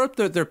can shore up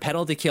their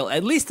penalty kill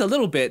at least a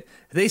little bit,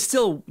 they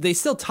still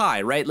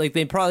tie, right? Like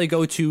they probably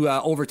go to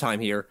overtime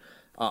here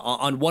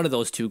on one of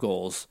those 2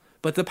 goals.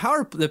 But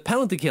the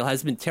penalty kill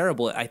has been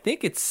terrible. I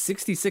think it's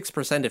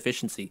 66%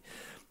 efficiency,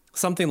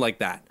 something like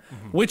that,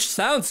 which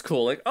sounds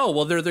cool. Like, oh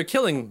well, they're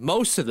killing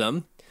most of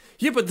them.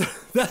 Yeah, but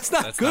that's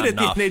not good at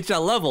enough. the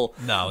NHL level.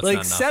 No, it's like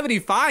not enough.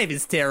 75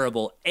 is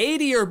terrible.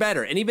 80 or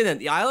better, and even then,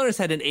 the Islanders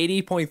had an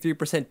 80.3%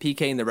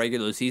 PK in the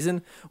regular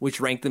season,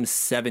 which ranked them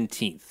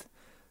 17th.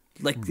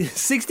 Like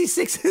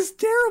 66 is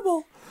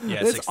terrible. Yeah,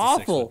 it's 66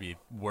 awful. would be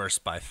worse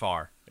by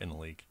far in the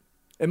league.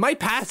 It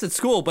might pass at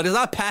school, but it's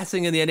not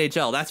passing in the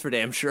NHL. That's for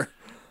damn sure.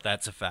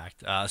 That's a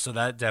fact. So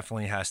that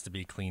definitely has to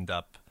be cleaned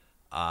up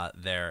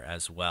there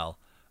as well.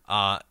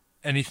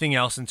 Anything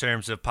else in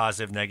terms of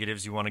positive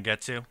negatives you want to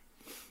get to?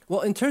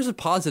 Well, in terms of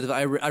positive,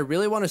 I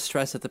really want to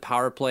stress that the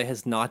power play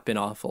has not been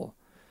awful.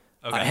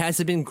 Okay. It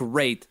hasn't been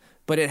great,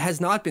 but it has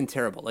not been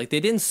terrible. Like, they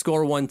didn't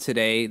score 1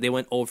 today. They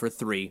went 0 for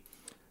 3.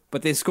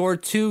 But they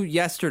scored 2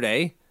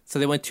 yesterday, so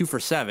they went 2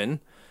 for 7.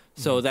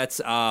 So that's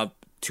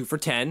 2 for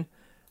 10.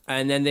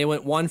 And then they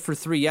went 1 for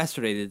 3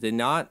 yesterday. Did they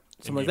not?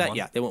 Something like that? 1?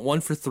 Yeah, they went 1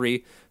 for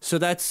 3. So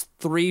that's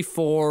 3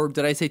 for,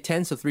 did I say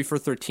 10? So 3 for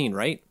 13,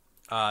 right?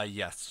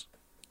 Yes.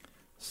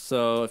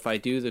 So if I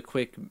do the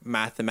quick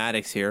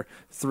mathematics here,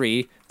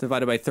 3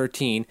 divided by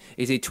 13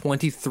 is a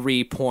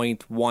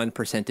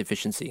 23.1%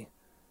 efficiency.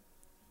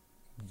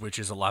 Which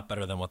is a lot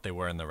better than what they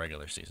were in the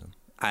regular season.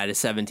 At a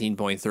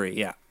 17.3,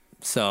 yeah.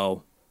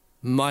 So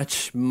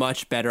much,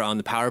 much better on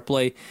the power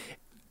play.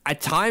 At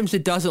times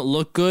it doesn't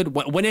look good.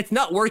 When it's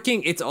not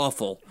working, it's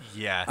awful.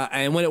 Yeah.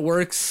 And when it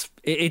works,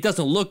 it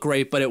doesn't look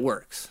great, but it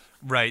works.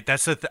 Right.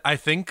 That's I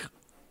think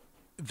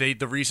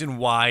the reason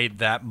why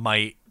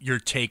your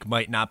take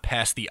might not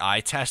pass the eye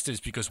test is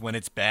because when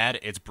it's bad,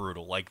 it's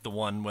brutal. Like the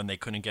one when they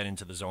couldn't get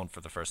into the zone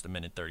for the first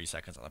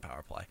 1:30 on the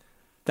power play.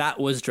 That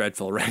was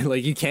dreadful, right?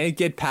 Like you can't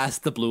get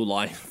past the blue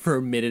line for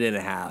a minute and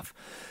a half.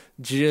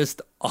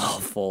 Just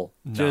awful.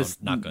 No,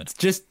 not good.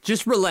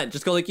 Just relent.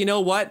 Just go like, you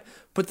know what?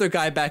 Put their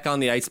guy back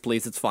on the ice,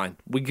 please. It's fine.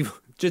 We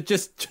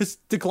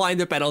just decline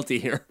the penalty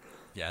here.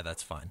 Yeah,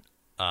 that's fine.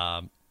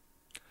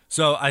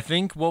 So I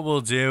think what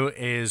we'll do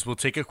is we'll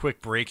take a quick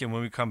break, and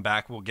when we come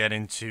back, we'll get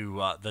into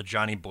the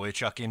Johnny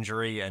Boychuk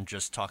injury and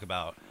just talk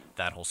about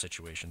that whole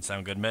situation.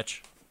 Sound good,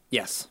 Mitch?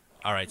 Yes.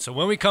 All right, so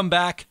when we come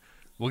back,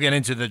 we'll get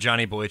into the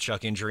Johnny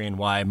Boychuk injury and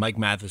why Mike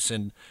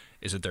Matheson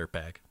is a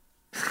dirtbag.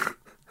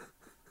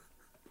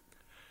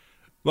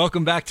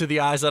 Welcome back to the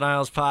Eyes on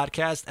Isles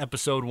podcast,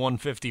 episode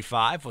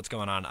 155. What's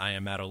going on? I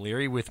am Matt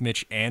O'Leary with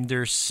Mitch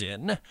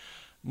Anderson.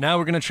 Now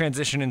we're going to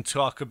transition and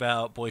talk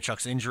about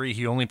Boychuk's injury.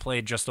 He only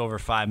played just over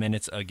 5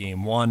 minutes of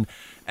game 1,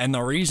 and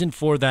the reason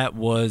for that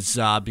was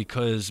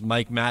because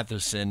Mike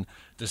Matheson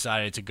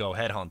decided to go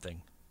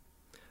headhunting.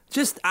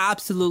 Just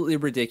absolutely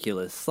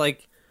ridiculous.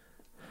 Like,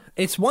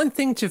 it's one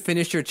thing to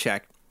finish your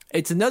check.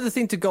 It's another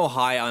thing to go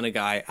high on a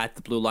guy at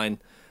the blue line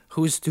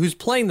who's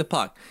playing the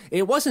puck.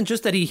 It wasn't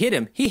just that he hit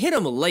him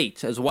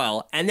late as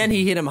well, and then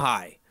he hit him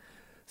high.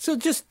 So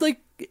just like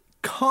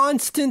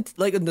constant,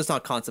 like that's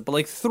not constant, but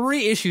like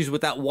 3 issues with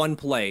that one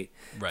play.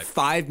 Right.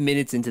 5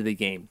 minutes into the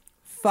game.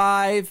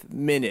 5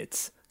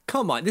 minutes.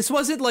 Come on. This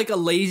wasn't like a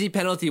lazy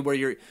penalty where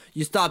you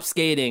stop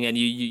skating and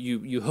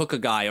you hook a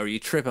guy or you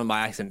trip him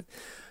by accident.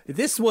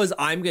 This was,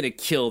 I'm going to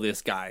kill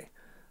this guy.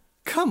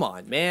 Come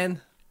on,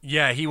 man.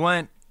 Yeah, he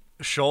went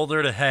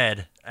shoulder to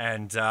head.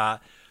 And, I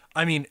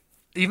mean,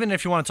 even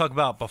if you want to talk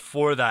about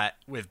before that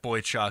with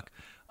Boychuk,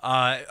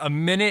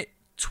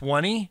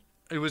 1:20,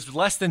 it was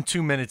less than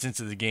 2 minutes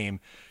into the game.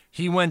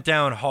 He went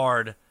down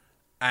hard,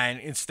 and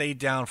it stayed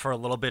down for a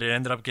little bit. It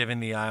ended up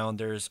giving the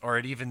Islanders, or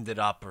it evened it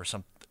up or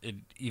something. It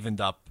evened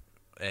up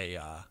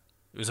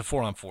It was a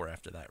 4-on-4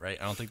 after that, right?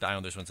 I don't think the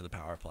Islanders went to the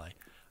power play.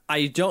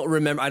 I don't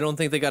remember. I don't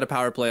think they got a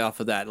power play off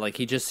of that. Like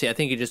I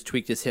think he just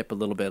tweaked his hip a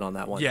little bit on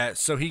that one. Yeah,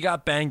 so he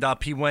got banged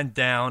up. He went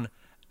down,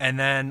 and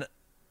then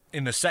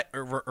in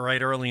the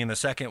right early in the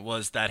second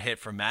was that hit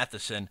from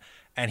Matheson,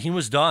 and he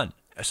was done.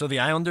 So the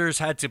Islanders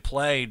had to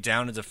play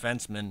down a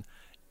defenseman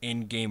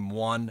in game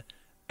one,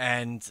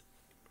 and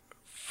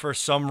for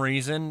some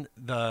reason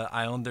the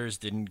Islanders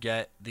didn't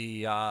get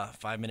the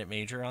 5-minute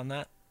major on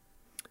that.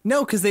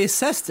 No, because they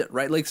assessed it,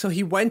 right? Like, so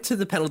he went to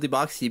the penalty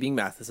box, he being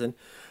Matheson,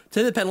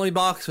 to the penalty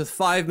box with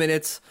 5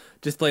 minutes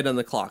displayed on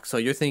the clock. So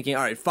you're thinking,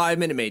 all right,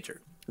 5-minute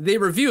major. They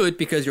review it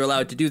because you're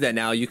allowed to do that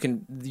now.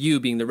 You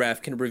being the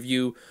ref can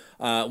review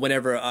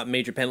whenever a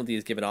major penalty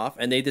is given off,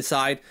 and they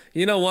decide,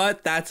 you know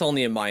what, that's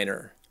only a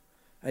minor.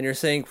 And you're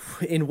saying,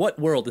 in what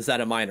world is that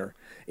a minor?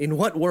 In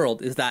what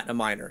world is that a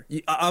minor?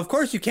 Of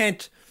course, you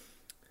can't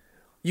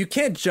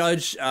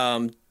judge.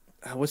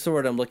 What's the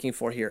word I'm looking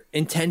for here?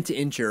 Intent to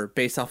injure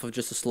based off of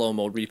just a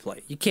slow-mo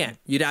replay. You can't.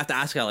 You'd have to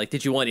ask a guy, like,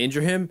 did you want to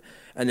injure him?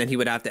 And then he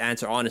would have to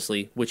answer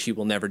honestly, which he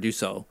will never do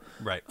so.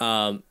 Right.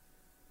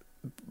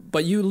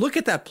 But you look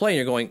at that play and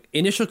you're going,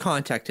 initial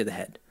contact to the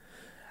head.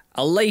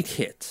 A late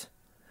hit.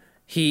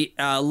 He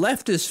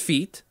left his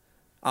feet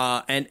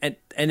and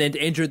then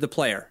injured the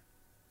player.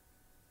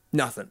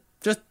 Nothing.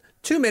 Just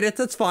 2 minutes,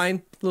 that's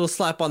fine. Little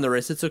slap on the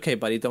wrist. It's okay,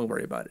 buddy. Don't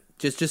worry about it.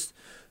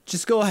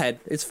 Just go ahead.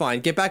 It's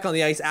fine. Get back on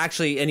the ice.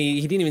 Actually, and he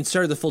didn't even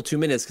serve the full 2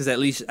 minutes because at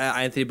least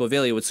Anthony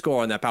Beauvillier would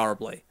score on that power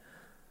play.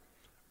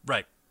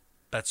 Right.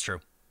 That's true.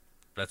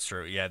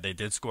 Yeah, they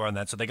did score on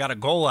that. So they got a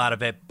goal out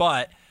of it,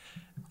 but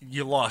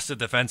you lost a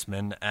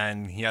defenseman,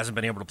 and he hasn't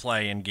been able to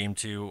play in game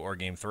 2 or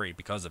game 3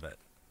 because of it.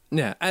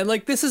 Yeah, and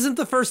like this isn't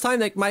the first time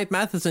that Mike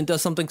Matheson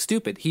does something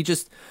stupid. He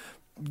just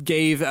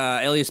gave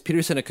Elias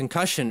Peterson a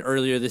concussion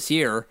earlier this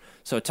year.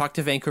 So talk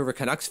to Vancouver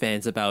Canucks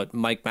fans about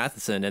Mike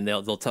Matheson, and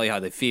they'll tell you how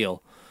they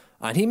feel.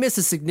 And he missed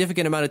a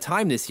significant amount of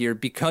time this year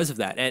because of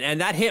that. And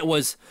that hit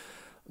was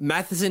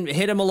Matheson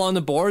hit him along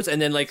the boards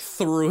and then like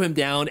threw him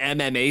down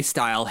MMA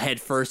style head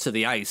first to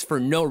the ice for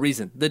no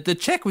reason. The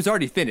check was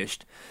already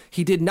finished.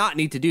 He did not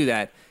need to do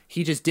that.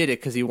 He just did it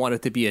because he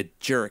wanted to be a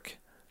jerk.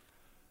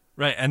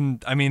 Right,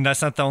 and I mean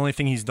that's not the only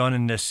thing he's done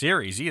in this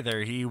series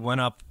either. He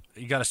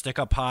got a stick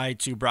up high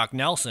to Brock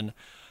Nelson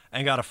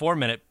and got a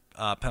 4-minute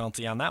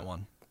penalty on that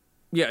one.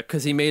 Yeah,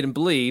 because he made him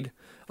bleed.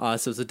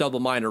 So it's a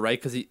double minor,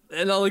 right? Because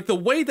like the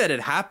way that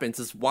it happens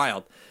is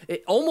wild.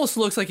 It almost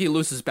looks like he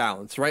loses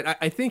balance, right?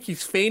 I think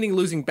he's feigning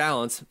losing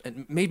balance,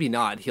 and maybe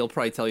not. He'll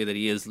probably tell you that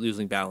he is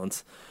losing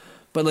balance,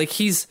 but like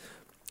he's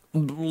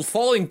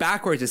falling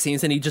backwards, it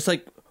seems, and he just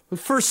like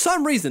for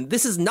some reason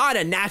this is not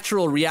a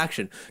natural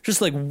reaction.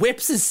 Just like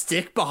whips his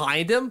stick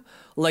behind him,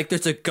 like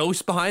there's a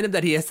ghost behind him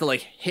that he has to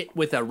like hit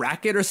with a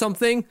racket or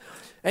something.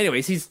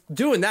 Anyways, he's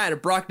doing that,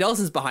 and Brock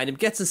Nelson's behind him,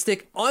 gets the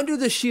stick under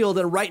the shield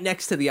and right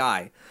next to the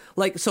eye.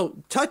 Like, so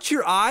touch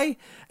your eye,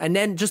 and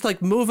then just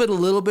like move it a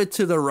little bit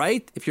to the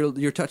right. If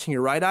you're touching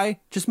your right eye,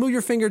 just move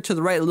your finger to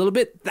the right a little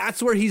bit.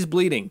 That's where he's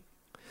bleeding.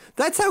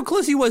 That's how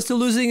close he was to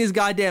losing his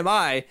goddamn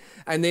eye.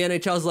 And the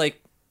NHL's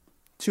like,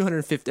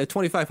 $250,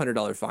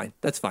 $2,500 fine.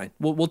 That's fine.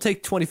 We'll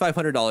take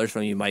 $2,500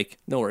 from you, Mike.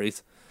 No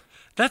worries.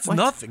 That's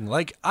nothing.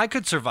 Like, I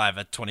could survive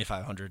at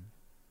 $2,500.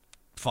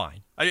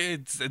 Fine.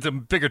 It's a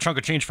bigger chunk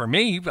of change for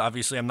me.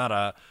 Obviously, I'm not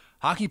a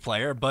hockey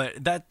player,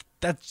 but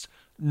that's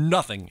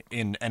nothing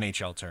in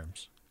NHL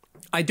terms.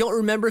 I don't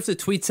remember if the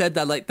tweet said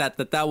that like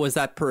that was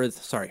that per.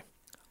 Sorry,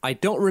 I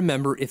don't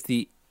remember if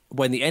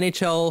when the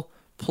NHL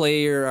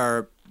player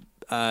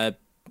are.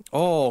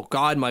 Oh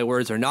God, my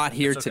words are not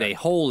here today.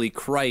 Holy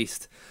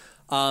Christ!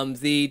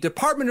 The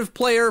Department of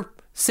Player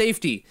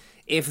Safety.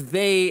 If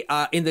they,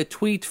 in the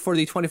tweet for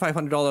the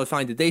 $2,500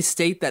 fine, did they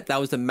state that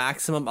was the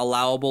maximum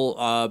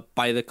allowable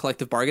by the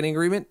collective bargaining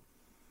agreement?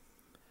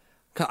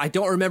 I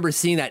don't remember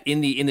seeing that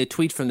in the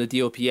tweet from the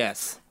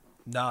DOPS.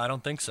 No, I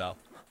don't think so.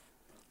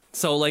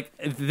 So, like,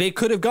 they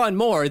could have gone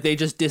more. They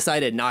just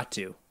decided not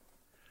to.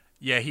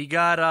 Yeah, he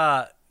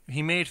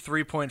made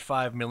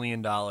 $3.5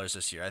 million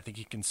this year. I think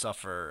he can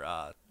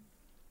suffer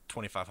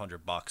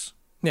 $2,500.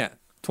 Yeah,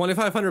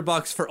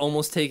 $2,500 for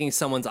almost taking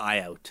someone's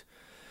eye out.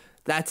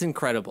 That's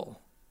incredible.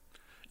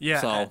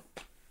 Yeah, so,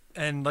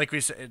 and like we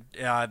said,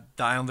 the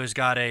Islanders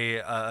got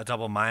a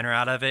double minor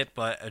out of it,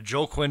 but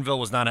Joel Quenneville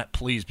was not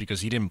pleased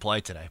because he didn't play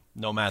today.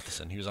 No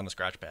Matheson. He was on the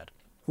scratch pad.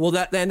 Well,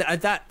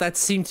 that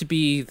seemed to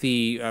be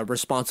the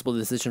responsible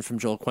decision from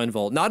Joel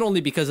Quenneville, not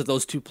only because of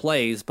those two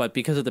plays, but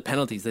because of the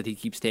penalties that he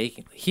keeps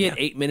taking. He had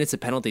 8 minutes of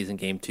penalties in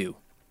game 2.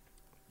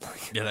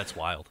 Yeah, that's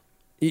wild.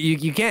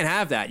 You can't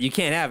have that. You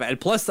can't have it. And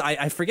plus,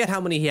 I forget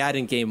how many he had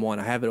in game 1.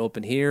 I have it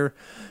open here.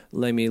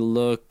 Let me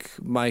look.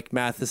 Mike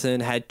Matheson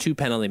had 2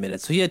 penalty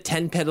minutes. So he had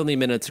 10 penalty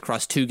minutes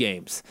across 2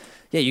 games.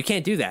 Yeah, you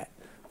can't do that.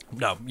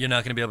 No, you're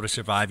not going to be able to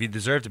survive. You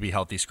deserve to be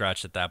healthy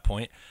scratched at that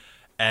point.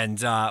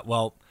 And,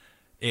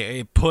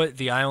 it put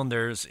the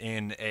Islanders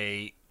in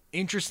a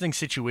interesting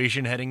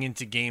situation heading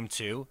into game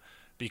 2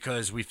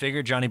 because we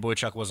figured Johnny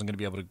Boychuk wasn't going to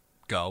be able to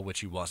go,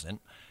 which he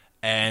wasn't.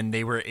 And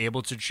they were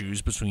able to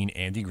choose between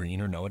Andy Green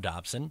or Noah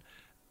Dobson.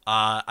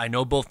 I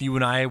know both you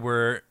and I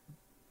were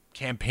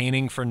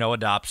campaigning for Noah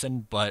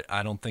Dobson, but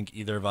I don't think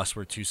either of us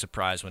were too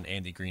surprised when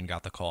Andy Green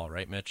got the call,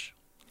 right, Mitch?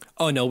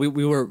 Oh no,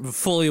 we were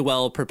fully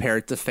well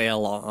prepared to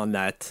fail on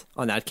that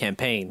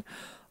campaign.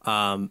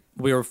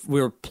 We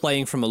were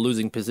playing from a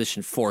losing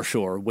position for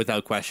sure,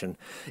 without question.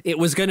 It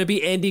was going to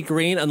be Andy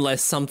Green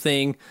unless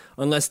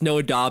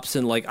Noah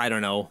Dobson, like I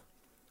don't know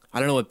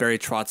what Barry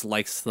Trotz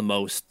likes the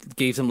most.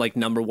 Gave him like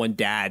number one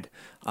dad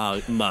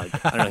mug.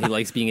 I don't know. He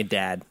likes being a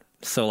dad,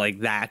 so like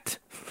that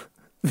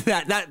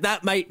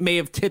may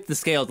have tipped the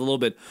scales a little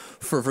bit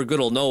for good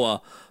old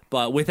Noah.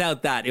 But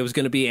without that, it was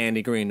going to be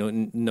Andy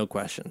Green, no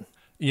question.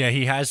 Yeah,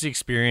 he has the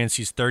experience.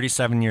 He's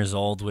 37 years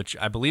old, which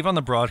I believe on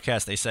the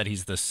broadcast they said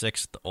he's the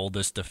 6th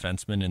oldest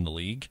defenseman in the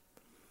league.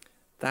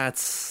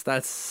 That's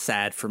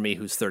sad for me,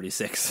 who's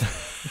 36.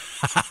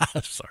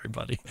 Sorry,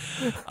 buddy.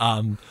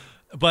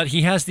 But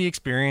he has the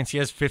experience. He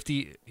has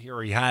 50,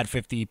 or he had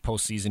 50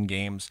 postseason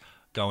games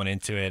going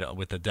into it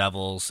with the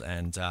Devils,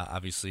 and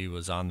obviously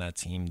was on that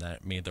team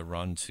that made the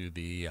run to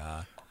the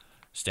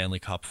Stanley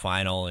Cup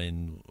final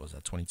in, was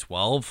that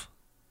 2012?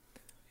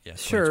 Yeah,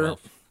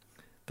 2012. Sure.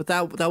 But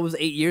that was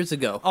 8 years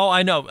ago. Oh,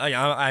 I know.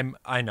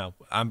 I know.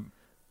 I'm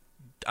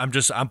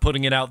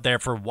putting it out there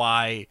for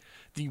why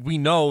we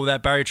know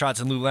that Barry Trotz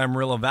and Lou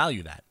Lamoriello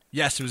value that.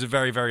 Yes, it was a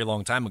very, very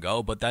long time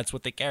ago, but that's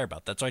what they care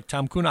about. That's why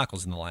Tom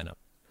Kuhnackel's in the lineup.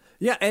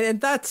 Yeah,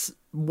 and that's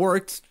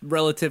worked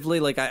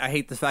relatively. Like, I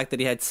hate the fact that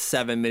he had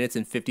 7 minutes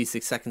and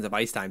 56 seconds of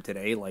ice time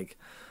today. Like,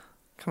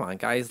 come on,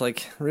 guys.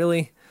 Like,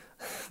 really?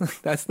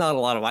 That's not a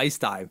lot of ice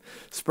time.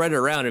 Spread it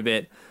around a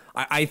bit,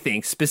 I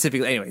think,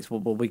 specifically. Anyways,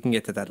 we can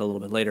get to that a little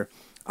bit later.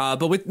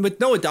 But with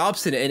Noah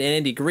Dobson and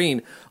Andy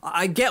Green,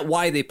 I get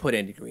why they put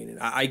Andy Green in.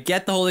 I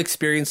get the whole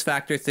experience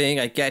factor thing.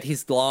 I get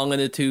he's long in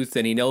the tooth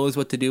and he knows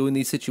what to do in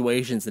these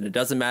situations, and it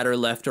doesn't matter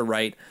left or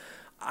right.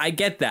 I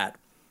get that.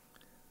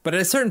 But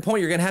at a certain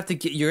point, you're gonna have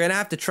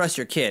to trust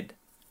your kid.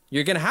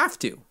 You're gonna have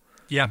to.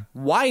 Yeah.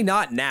 Why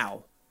not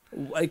now?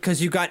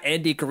 Because you got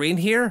Andy Green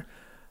here.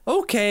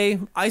 Okay,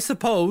 I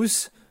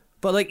suppose.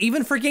 But like,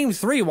 even for Game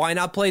 3, why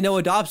not play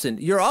Noah Dobson?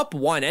 You're up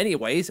 1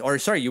 anyways, or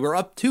sorry, you were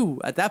up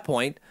 2 at that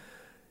point.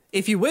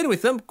 If you win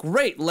with them,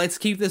 great. Let's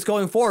keep this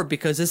going forward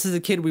because this is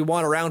a kid we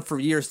want around for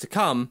years to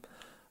come.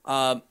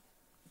 And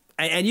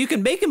you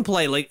can make him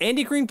play. Like,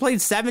 Andy Green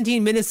played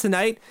 17 minutes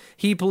tonight.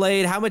 He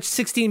played how much?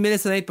 16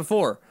 minutes the night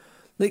before.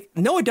 Like,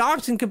 Noah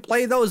Dobson can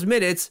play those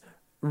minutes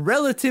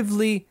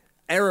relatively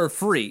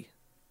error-free.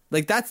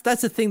 Like, that's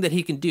the thing that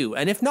he can do.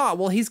 And if not,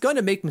 well, he's going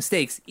to make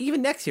mistakes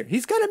even next year.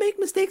 He's going to make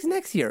mistakes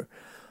next year.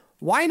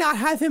 Why not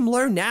have him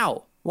learn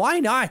now? Why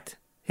not?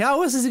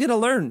 How else is he going to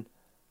learn?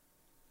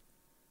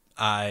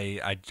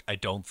 I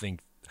don't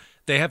think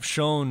they have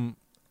shown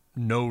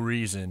no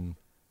reason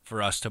for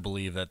us to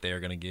believe that they are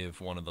going to give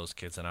one of those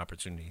kids an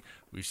opportunity.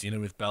 We've seen it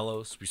with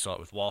Bellows. We saw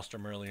it with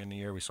Wallstrom earlier in the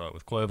year. We saw it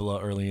with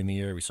Koivula early in the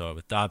year. We saw it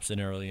with Dobson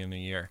early in the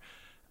year.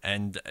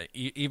 And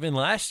even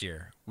last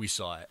year, we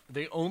saw it.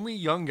 The only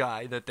young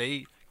guy that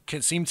they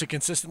seem to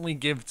consistently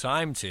give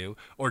time to,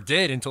 or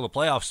did until the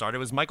playoffs started,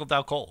 was Michael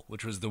Dal Cole,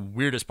 which was the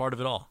weirdest part of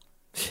it all.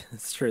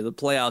 It's true. The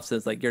playoffs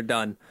is like, you're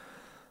done.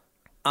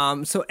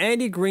 So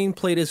Andy Green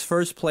played his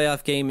first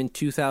playoff game in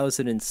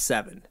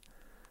 2007.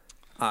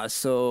 How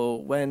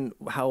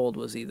old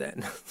was he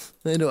then?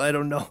 I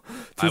don't know.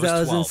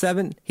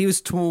 2007? He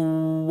was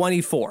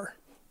 24.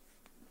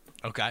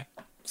 Okay.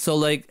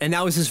 So and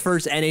that was his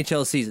first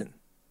NHL season.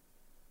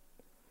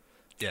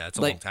 Yeah, it's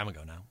a long time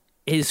ago now.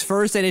 His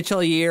first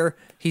NHL year,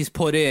 he's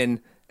put in,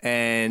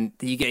 and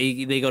they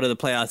go to the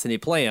playoffs and they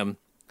play him.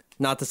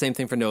 Not the same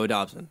thing for Noah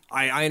Dobson.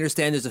 I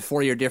understand there's a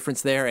 4-year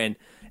difference there, and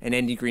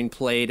Andy Green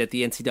played at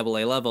the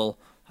NCAA level,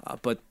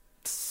 but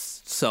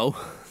so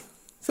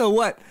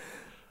what?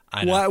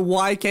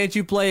 Why can't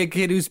you play a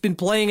kid who's been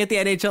playing at the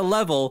NHL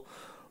level,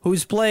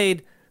 who's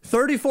played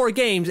 34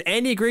 games?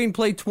 Andy Green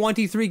played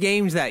 23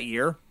 games that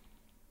year.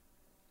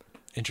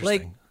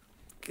 Interesting.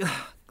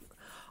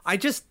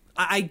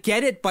 I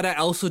get it, but I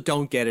also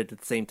don't get it at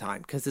the same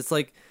time, because it's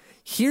like,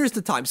 here's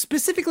the time,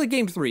 specifically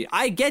Game 3.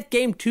 I get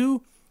Game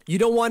 2. You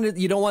don't want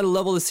to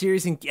level the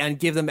series and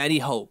give them any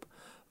hope,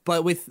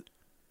 but with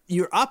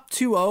you're up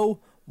 2-0,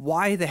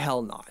 why the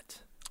hell not?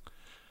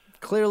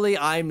 Clearly,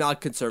 I'm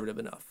not conservative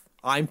enough.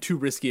 I'm too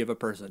risky of a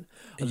person.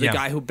 The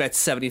guy who bets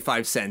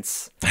 75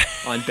 cents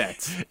on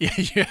bets. Yeah,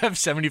 you have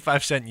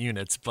 75-cent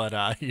units, but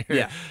you're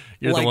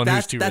the one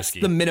who's too risky. That's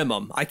the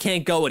minimum. I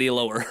can't go any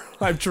lower.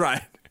 I've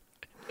tried.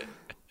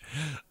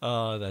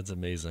 Oh, that's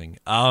amazing.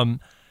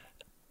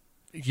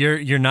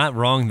 You're not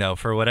wrong though.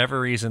 For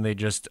whatever reason, they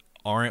just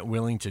aren't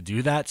willing to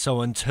do that.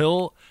 So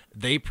until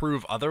they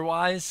prove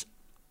otherwise,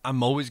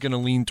 I'm always going to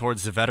lean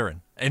towards the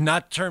veteran, and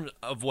not in terms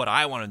of what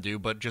I want to do,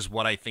 but just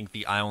what I think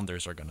the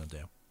Islanders are going to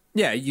do.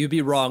 Yeah, you'd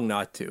be wrong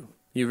not to.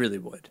 You really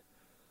would.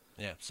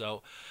 Yeah,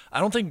 so I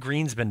don't think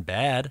Green's been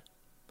bad.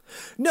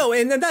 No,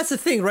 and that's the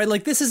thing, right?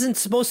 Like, this isn't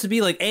supposed to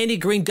be like Andy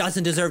Green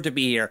doesn't deserve to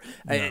be here.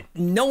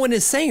 No one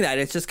is saying that.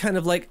 It's just kind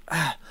of like,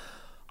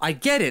 I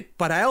get it,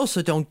 but I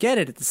also don't get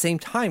it at the same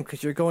time,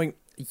 because you're going,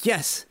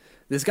 yes,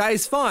 this guy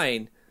is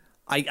fine.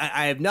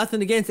 I have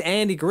nothing against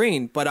Andy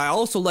Green, but I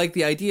also like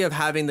the idea of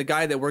having the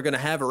guy that we're going to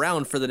have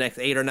around for the next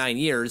 8 or 9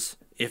 years,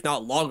 if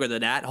not longer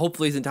than that,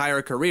 hopefully his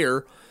entire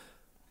career,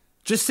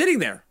 just sitting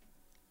there.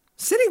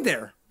 Sitting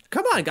there.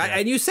 Come on, guy.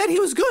 And you said he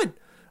was good.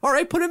 All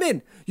right, put him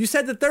in. You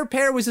said that their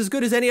pair was as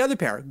good as any other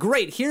pair.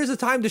 Great. Here's the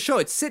time to show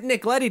it. Sit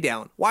Nick Leddy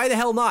down. Why the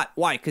hell not?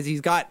 Why? Because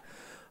he's got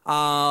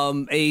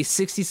a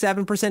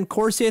 67%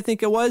 Corsi, I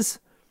think it was.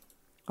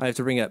 I have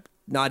to bring it up.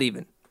 Not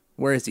even.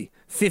 Where is he?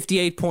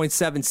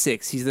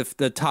 58.76. He's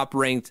the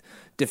top-ranked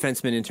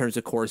defenseman in terms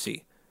of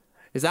Corsi.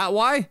 Is that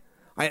why?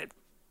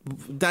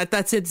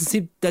 That's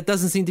it. That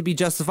doesn't seem to be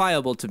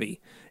justifiable to me.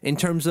 In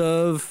terms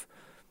of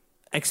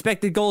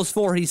expected goals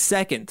for, he's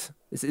second.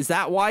 Is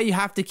that why you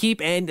have to keep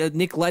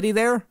Nick Leddy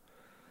there?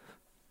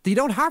 You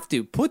don't have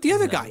to. Put the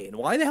other guy in.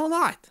 Why the hell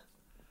not?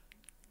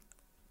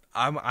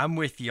 I'm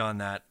with you on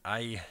that.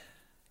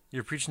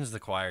 You're preaching to the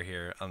choir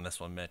here on this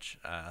one, Mitch.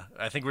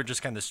 I think we're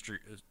just kind of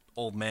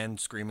old man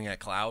screaming at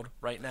cloud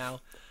right now.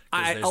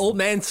 Old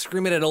man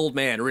screaming at old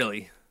man,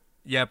 really?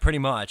 Yeah, pretty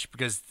much,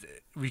 because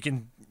we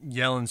can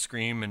yell and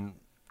scream and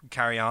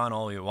carry on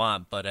all we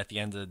want, but at the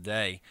end of the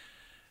day,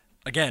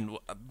 again,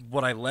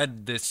 what I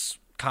led this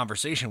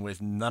conversation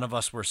with, none of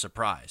us were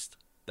surprised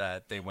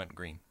that they went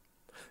green.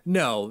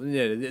 No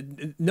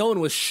one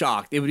was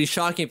shocked. It would be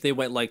shocking if they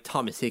went like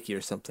Thomas Hickey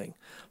or something.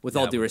 With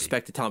all due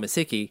respect to Thomas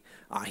Hickey,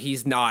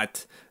 he's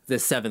not the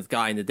 7th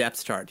guy in the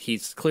depth chart.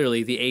 He's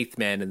clearly the 8th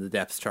man in the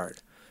depth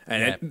chart.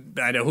 And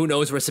I know who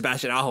knows where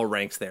Sebastian Aho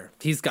ranks there.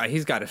 He's got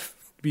to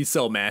be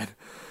so mad.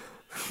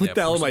 What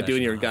the hell am I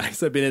doing here,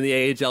 guys? I've been in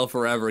the AHL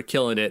forever,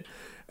 killing it,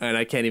 and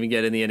I can't even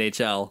get in the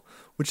NHL,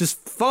 which is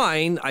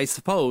fine, I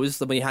suppose,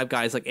 when you have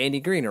guys like Andy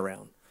Green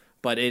around.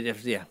 But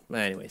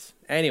anyways,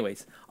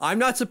 I'm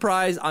not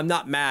surprised. I'm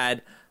not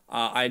mad.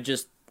 I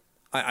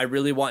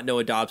really want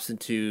Noah Dobson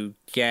to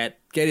get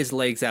his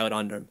legs out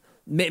under him.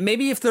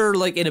 Maybe if they're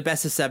like in a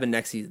best of 7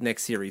 next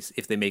series,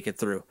 if they make it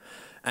through,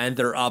 and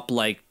they're up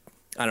like,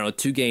 I don't know,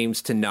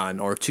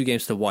 2-0 or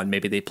 2-1,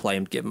 maybe they play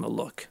him, give him a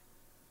look.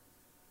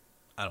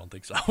 I don't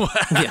think so.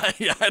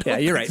 Yeah,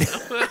 you're right. So.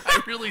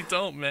 I really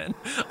don't, man.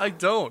 I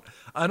don't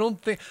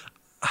think.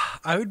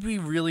 I would be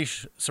really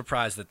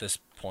surprised at this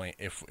point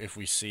if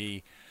we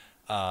see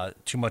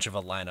too much of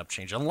a lineup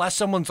change, unless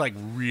someone's like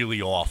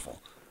really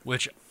awful,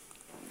 which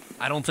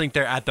I don't think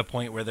they're at the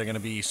point where they're going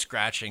to be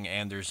scratching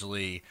Anders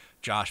Lee,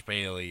 Josh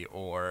Bailey,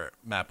 or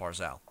Matt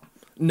Barzal.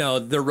 No,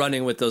 they're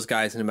running with those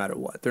guys no matter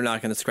what. They're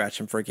not going to scratch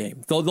them for a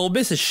game. They'll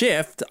miss a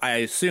shift, I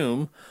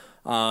assume,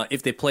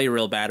 if they play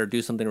real bad or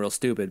do something real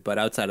stupid. But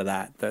outside of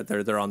that,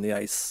 they're on the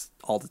ice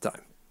all the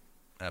time.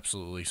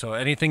 Absolutely. So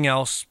anything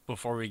else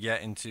before we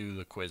get into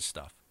the quiz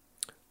stuff?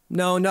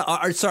 No.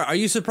 Sorry, are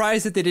you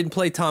surprised that they didn't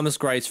play Thomas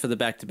Greiss for the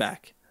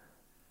back-to-back?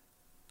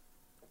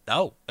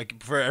 No,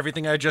 like for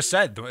everything I just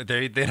said,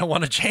 they don't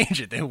want to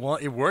change it. It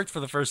worked for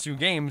the first 2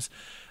 games,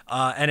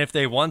 and if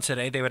they won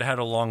today, they would have had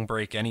a long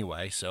break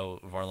anyway.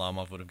 So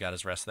Varlamov would have got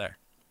his rest there.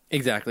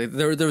 Exactly.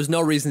 There was no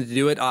reason to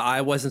do it.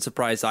 I wasn't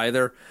surprised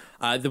either.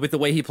 With the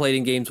way he played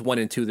in games 1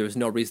 and 2, there was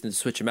no reason to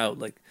switch him out.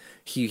 Like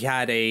he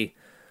had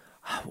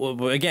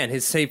again,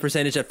 his save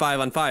percentage at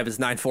 5-on-5 is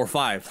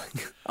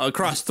 .945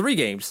 across 3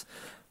 games.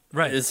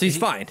 Right, he's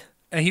fine.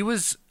 And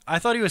I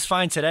thought he was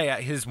fine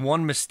today. His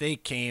one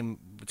mistake came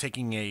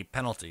taking a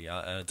penalty,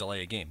 a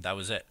delay a game. That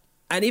was it.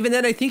 And even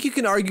then, I think you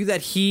can argue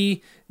that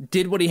he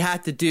did what he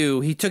had to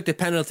do. He took the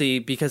penalty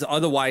because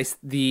otherwise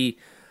the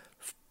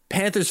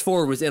Panthers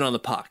forward was in on the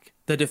puck.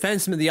 The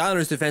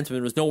Islanders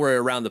defenseman was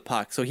nowhere around the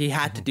puck, so he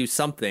had to do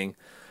something.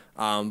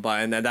 And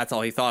then that's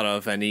all he thought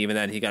of. And even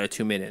then, he got a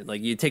 2-minute.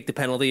 Like, you take the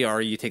penalty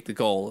or you take the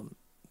goal.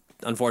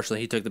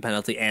 Unfortunately, he took the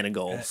penalty and a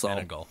goal. And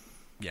a goal.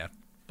 Yeah,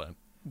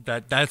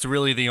 but that's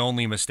really the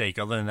only mistake.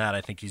 Other than that,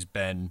 I think he's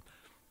been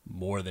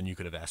more than you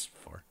could have asked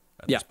for.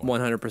 Yeah,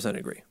 100%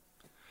 agree.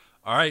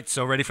 All right,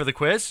 so ready for the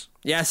quiz?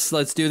 Yes,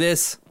 let's do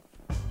this.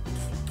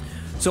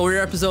 So we're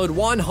episode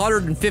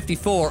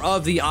 154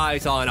 of the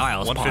Eyes on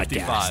Isles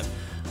 155.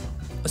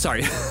 Podcast.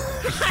 Sorry.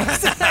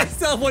 I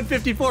still have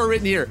 154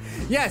 written here.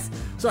 Yes,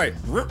 sorry.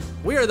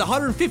 We are the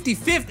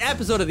 155th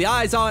episode of the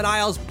Eyes on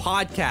Isles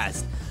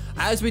podcast.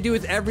 As we do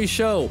with every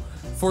show,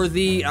 for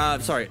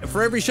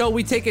every show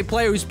we take a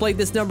player who's played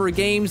this number of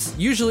games.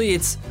 Usually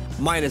it's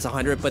minus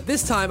 100, but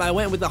this time I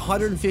went with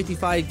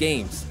 155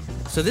 games.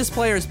 So this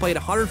player has played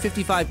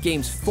 155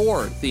 games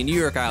for the New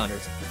York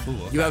Islanders. Ooh,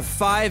 okay. You have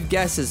 5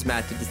 guesses,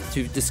 Matt,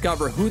 to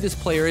discover who this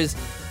player is.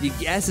 The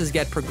guesses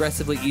get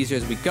progressively easier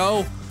as we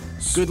go.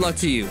 Good luck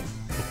to you.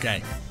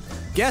 Okay.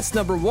 Guess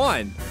number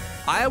 1.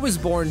 I was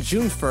born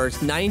June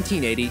 1st,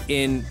 1980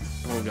 in,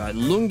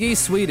 Lungi,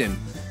 Sweden.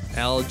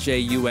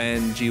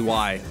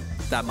 Ljungy.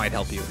 That might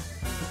help you.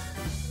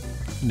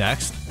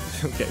 Next.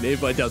 Okay,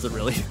 but it doesn't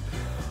really.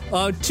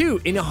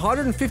 2, in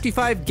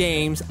 155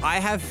 games, I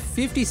have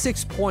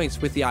 56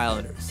 points with the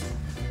Islanders.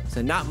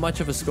 So not much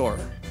of a score.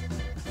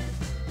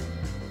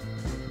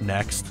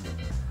 Next.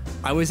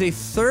 I was a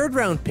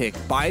 3rd-round pick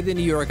by the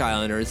New York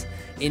Islanders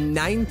in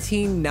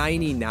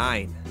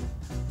 1999.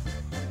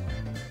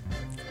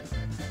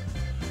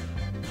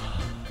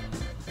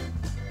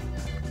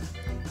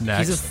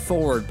 Next. He's a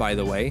forward, by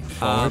the way.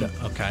 Forward.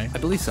 Okay. I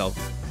believe so.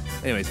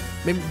 Anyways,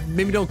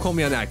 maybe don't quote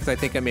me on that because I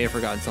think I may have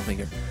forgotten something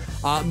here.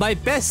 My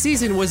best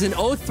season was in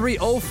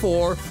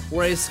 03-04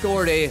 where I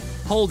scored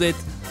hold it,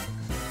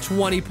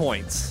 20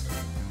 points.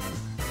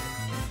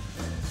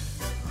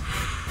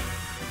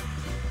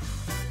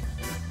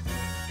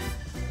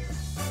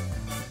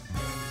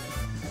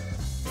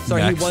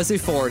 Sorry, Next. he was a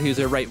forward. He was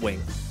a right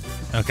wing.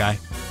 Okay.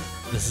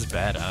 This is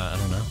bad. I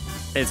don't know.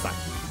 It's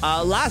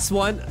fine. Last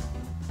one.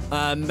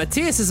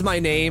 Matthias is my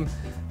name,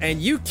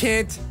 and you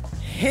can't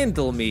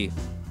handle me.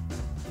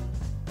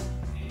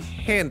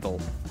 Handle.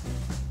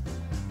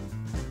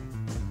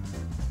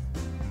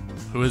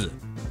 Who is it?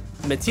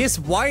 Matthias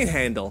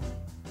Weinhandel.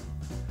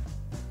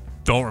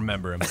 Don't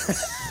remember him.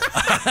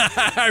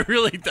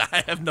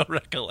 I have no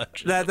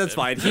recollection. That's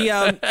fine.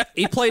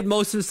 He played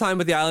most of his time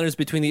with the Islanders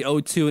between the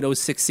 02 and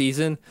 06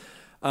 season,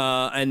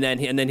 and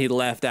then he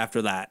left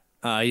after that.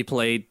 He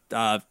played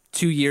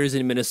 2 years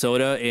in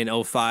Minnesota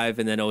in 05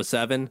 and then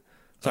 07.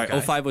 Sorry, Okay.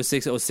 05,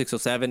 06, 06,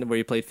 07, where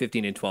he played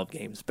 15 and 12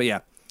 games. But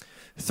yeah,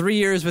 3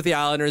 years with the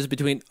Islanders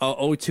between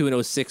 02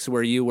 and 06,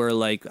 where you were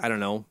like, I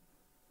don't know,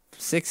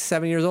 6,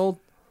 7 years old?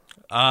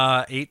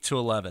 8 to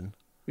 11.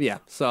 Yeah,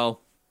 so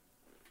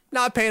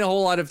not paying a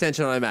whole lot of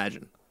attention, I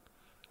imagine.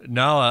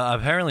 No,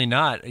 apparently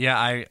not. Yeah,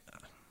 I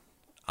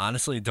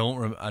honestly I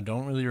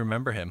don't really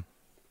remember him.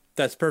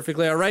 That's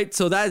perfectly all right.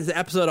 So that is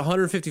episode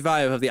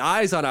 155 of the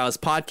Eyes on Isles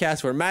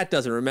podcast, where Matt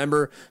doesn't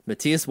remember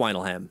Matthias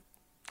Weinelham.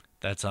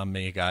 That's on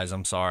me, guys.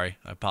 I'm sorry.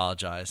 I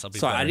apologize. I'll be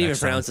Sorry, better I didn't even next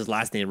time. pronounce his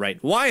last name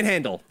right.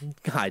 Weinhandel.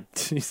 God,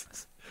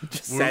 Jesus.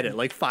 Just said it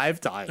like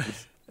 5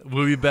 times.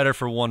 We'll be better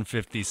for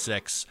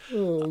 156.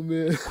 Oh,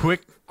 man.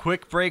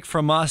 Quick break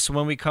from us.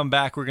 When we come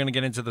back, we're going to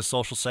get into the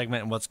social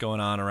segment and what's going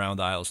on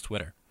around Isles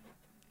Twitter.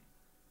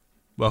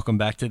 Welcome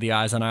back to the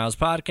Eyes on Isles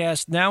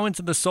podcast. Now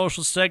into the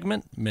social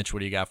segment. Mitch, what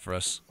do you got for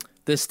us?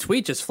 This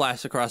tweet just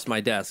flashed across my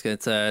desk.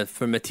 It's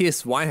from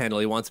Matthias Weinhandel.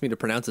 He wants me to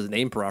pronounce his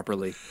name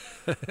properly.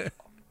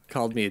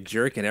 Called me a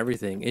jerk and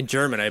everything. In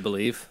German, I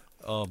believe.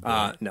 Oh,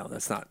 boy. No,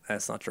 that's not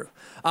true.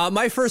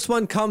 My first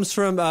one comes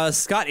from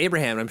Scott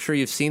Abraham. I'm sure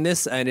you've seen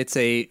this, and it's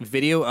a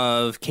video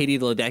of Katie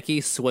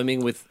Ledecky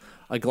swimming with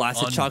a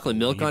glass of chocolate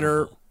milk on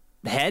her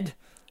head.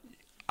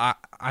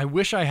 I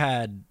wish I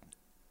had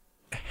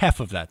half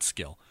of that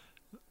skill.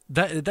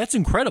 That's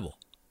incredible.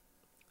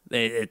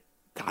 I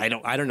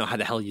don't know how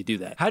the hell you do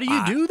that. How do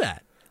you do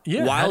that?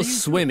 Yeah, While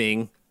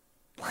swimming,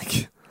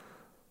 like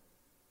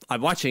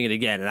I'm watching it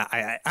again, and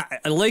I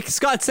like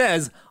Scott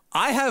says,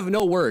 I have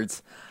no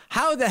words.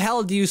 How the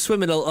hell do you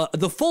swim in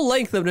the full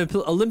length of an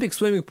Olympic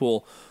swimming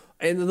pool?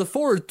 And the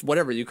forward,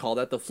 whatever you call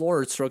that, the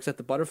floor strokes at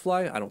the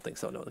butterfly? I don't think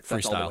so. No,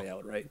 that's all the way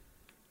out, right?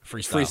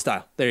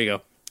 Freestyle. There you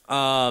go.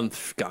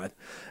 God.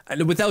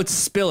 And without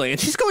spilling. And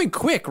she's going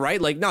quick, right?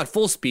 Like, not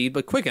full speed,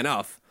 but quick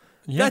enough.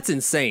 Yeah. That's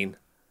insane.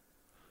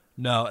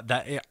 No,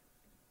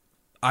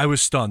 I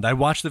was stunned. I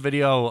watched the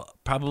video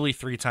probably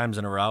 3 times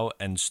in a row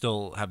and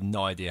still have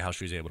no idea how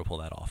she was able to pull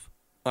that off.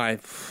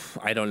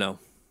 I don't know.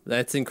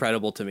 That's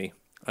incredible to me.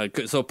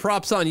 So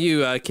props on you,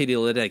 Katie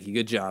Ledecky.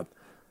 Good job.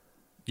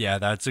 Yeah,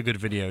 that's a good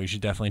video. You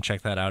should definitely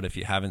check that out if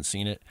you haven't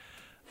seen it.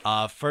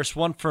 First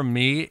one from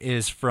me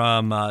is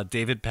from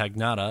David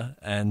Pagnotta,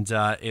 and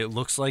it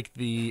looks like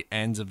the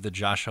end of the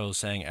Josh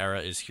Ho-Sang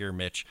era is here,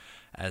 Mitch,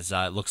 as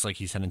it looks like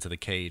he's heading to the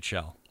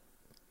KHL.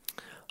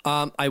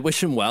 I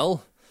wish him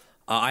well.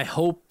 I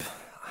hope.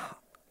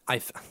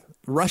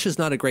 Russia's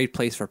not a great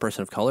place for a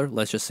person of color.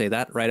 Let's just say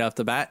that right off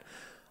the bat.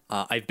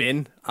 I've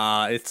been.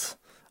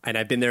 And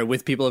I've been there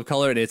with people of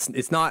color, and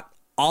it's not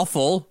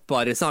awful,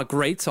 but it's not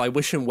great. So I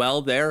wish him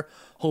well there.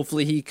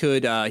 Hopefully he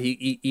could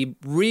he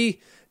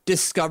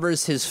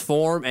rediscovers his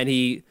form and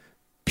he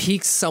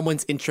piques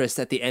someone's interest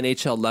at the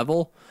NHL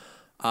level,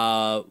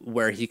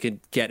 where he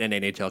could get an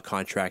NHL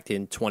contract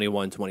in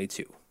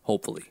 21-22.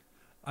 Hopefully,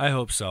 I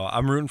hope so.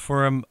 I'm rooting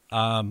for him.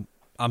 I'm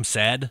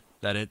sad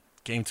that it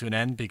came to an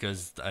end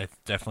because I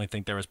definitely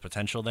think there was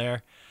potential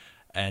there,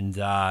 and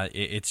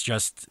it's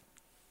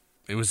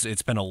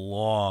been a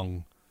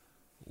long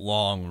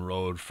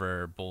road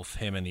for both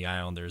him and the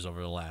Islanders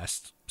over the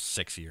last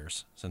 6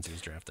 years since he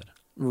was drafted.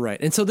 Right.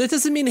 And so that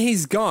doesn't mean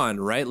he's gone,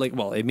 right? Like,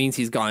 well, it means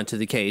he's gone to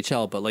the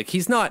KHL, but like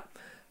he's not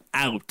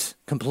out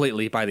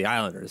completely by the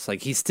Islanders.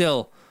 Like he's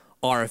still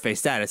RFA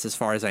status as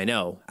far as I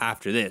know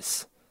after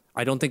this.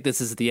 I don't think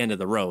this is the end of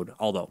the road,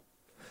 although,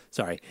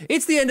 sorry,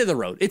 it's the end of the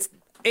road.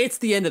 It's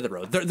the end of the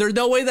road. There's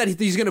no way that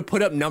he's going to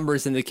put up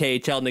numbers in the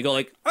KHL and they go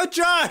like, oh,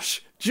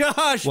 Josh,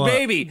 what?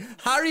 Baby,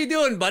 how are you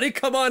doing, buddy?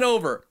 Come on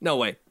over. No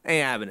way.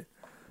 Ain't having it.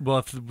 Well,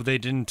 if they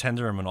didn't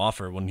tender him an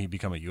offer, wouldn't he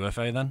become a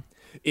UFA then?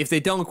 If they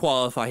don't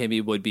qualify him,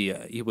 he would be.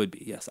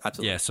 Yes,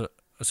 absolutely. Yeah,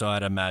 so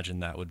I'd imagine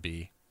that would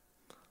be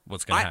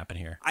what's going to happen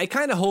here. I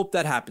kind of hope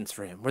that happens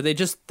for him, where they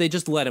just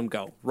let him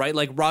go, right?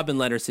 Like Robin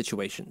Lehner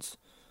situations.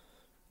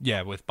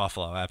 Yeah, with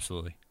Buffalo,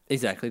 absolutely.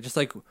 Exactly. Just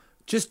like,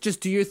 just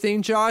do your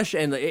thing, Josh.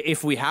 And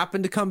if we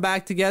happen to come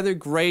back together,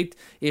 great.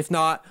 If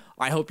not,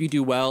 I hope you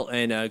do well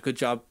and good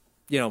job.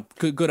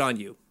 Good on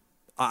you.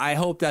 I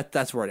hope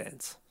that's where it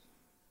ends.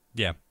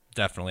 Yeah,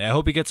 Definitely. I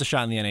hope he gets a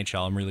shot in the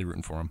NHL. I'm really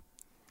rooting for him.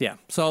 Yeah.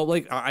 So,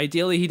 like,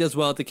 ideally, he does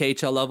well at the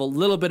KHL level. A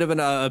little bit of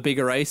a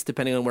bigger ice,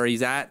 depending on where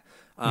he's at.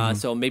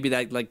 So maybe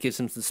that like gives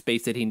him the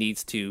space that he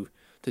needs to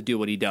do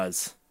what he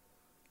does.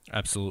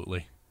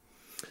 Absolutely.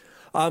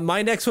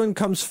 My next one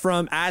comes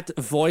from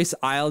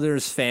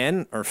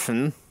 @VoiceIslanders or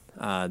fan.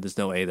 There's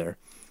no A there.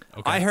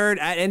 Okay. I heard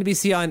at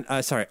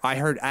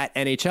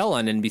NHL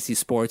on NBC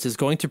Sports is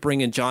going to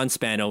bring in John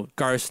Spano,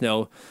 Gar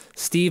Snow,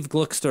 Steve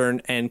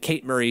Gluckstern, and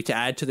Kate Murray to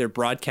add to their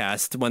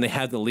broadcast when they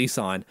have the Leafs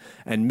on,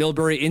 and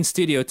Milbury in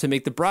studio to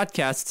make the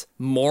broadcasts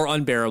more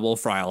unbearable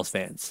for Isles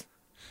fans.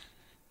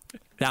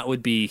 That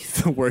would be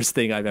the worst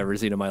thing I've ever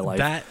seen in my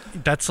life.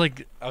 That's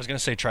like, I was going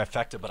to say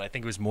trifecta, but I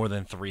think it was more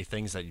than 3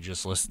 things that you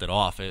just listed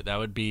off. That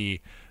would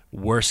be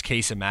worst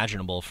case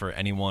imaginable for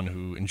anyone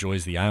who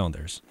enjoys the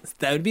Islanders.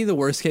 That would be the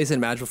worst case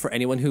imaginable for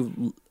anyone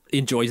who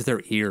enjoys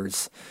their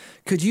ears.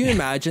 Could you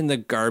imagine the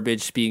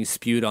garbage being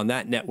spewed on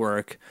that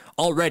network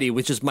already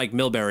with just Mike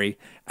Milbury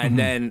and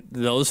then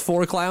those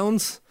 4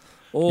 clowns?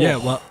 Oh. Yeah,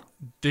 well,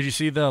 did you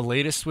see the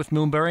latest with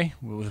Milbury?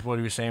 With what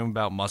he was saying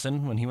about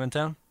Muzzin when he went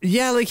down?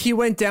 Yeah, like he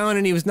went down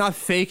and he was not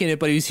faking it,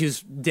 but he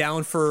was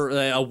down for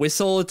a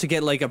whistle to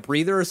get like a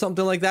breather or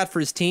something like that for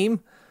his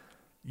team.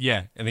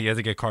 Yeah, and he had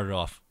to get carted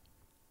off.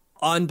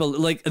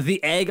 Like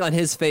the egg on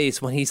his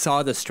face when he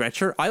saw the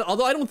stretcher.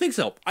 Although I don't think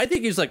so. I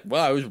think he's like,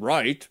 well, I was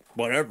right.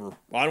 Whatever.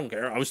 I don't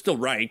care. I was still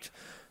right.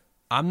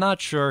 I'm not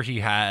sure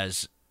he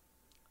has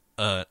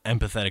an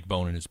empathetic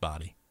bone in his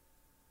body.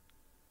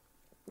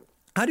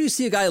 How do you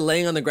see a guy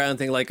laying on the ground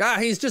thinking like,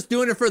 he's just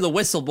doing it for the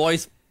whistle,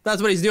 boys.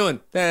 That's what he's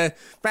doing. Give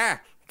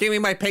me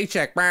my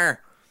paycheck.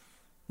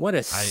 What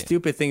a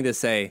stupid thing to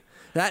say.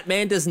 That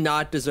man does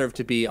not deserve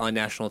to be on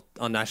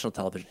national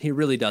television. He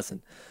really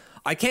doesn't.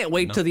 I can't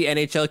wait till the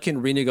NHL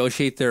can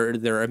renegotiate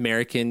their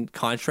American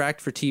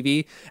contract for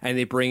TV and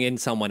they bring in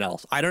someone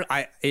else.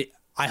 I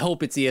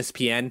hope it's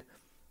ESPN.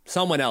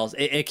 Someone else.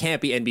 It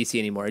can't be NBC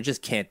anymore. It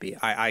just can't be.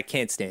 I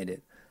can't stand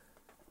it.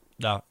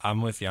 No,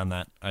 I'm with you on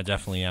that. I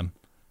definitely am.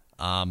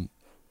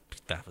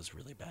 That was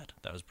really bad.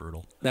 That was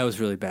brutal. That was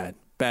really bad.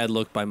 Bad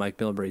look by Mike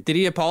Milbury. Did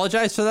he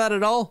apologize for that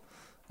at all?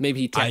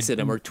 Maybe he texted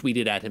him or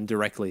tweeted at him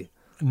directly.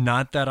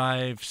 Not that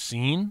I've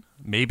seen.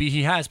 Maybe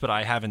he has, but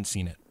I haven't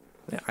seen it.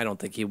 Yeah, I don't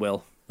think he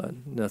will. But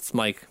that's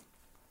Mike.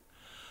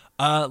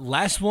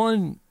 Last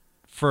one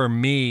for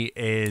me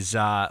is,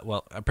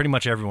 pretty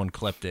much everyone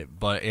clipped it,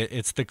 but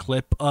it's the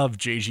clip of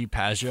JG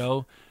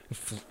Pageau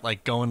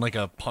like going like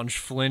a punch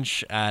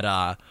flinch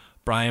at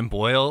Brian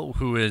Boyle,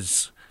 who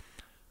is,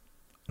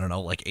 I don't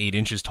know, like 8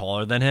 inches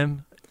taller than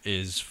him,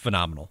 is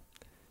phenomenal.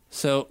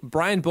 So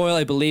Brian Boyle,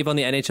 I believe on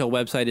the NHL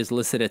website, is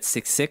listed at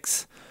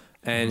 6'6",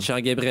 and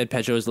Jean-Gabriel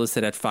Pageau is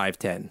listed at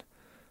 5'10".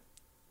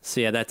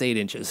 So yeah, that's 8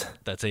 inches.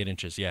 That's 8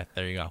 inches. Yeah,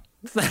 there you go.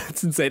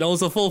 That's insane.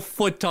 Almost a full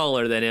foot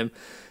taller than him,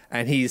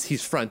 and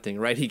he's fronting,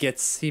 right?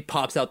 He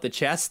pops out the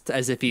chest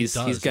as if he's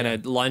gonna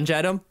lunge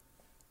at him.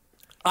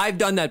 I've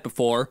done that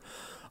before,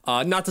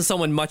 not to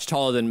someone much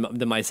taller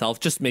than myself,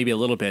 just maybe a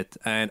little bit,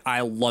 and I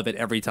love it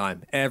every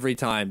time,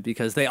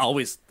 because they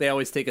always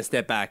take a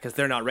step back because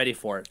they're not ready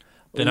for it.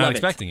 They're not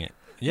expecting it.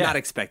 Yeah. Not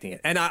expecting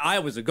it. And I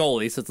was a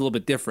goalie, so it's a little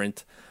bit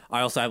different.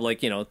 I also have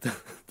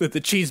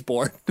the cheese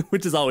board,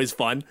 which is always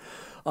fun.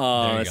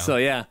 So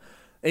yeah,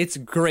 it's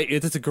great.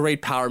 It's a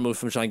great power move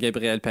from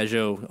Jean-Gabriel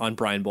Pageau on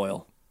Brian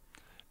Boyle.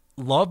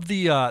 Love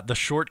the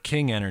short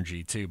king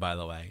energy too, by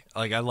the way.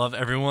 Like, I love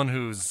everyone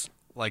who's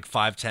like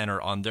 5'10"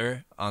 or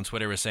under on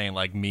Twitter was saying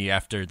like me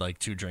after like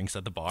 2 drinks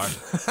at the bar,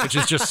 which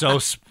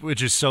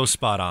is so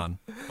spot on,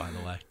 by the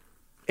way.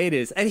 It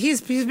is. And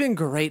he's been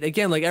great.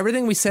 Again, like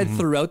everything we said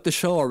throughout the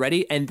show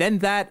already, and then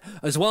that,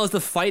 as well as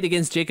the fight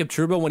against Jacob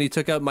Trouba when he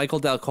took out Michael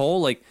Delcole,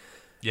 like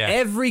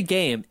every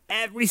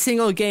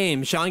single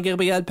game,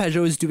 Jean-Gabriel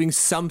Pageau is doing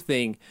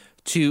something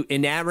to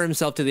enamor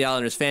himself to the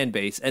Islanders fan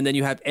base. And then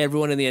you have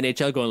everyone in the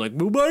NHL going like,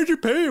 well, why'd you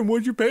pay him?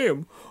 Why'd you pay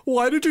him?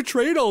 Why did you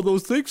trade all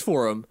those things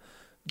for him?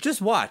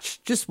 Just watch,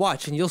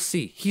 and you'll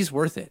see. He's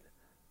worth it.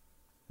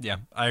 Yeah,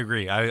 I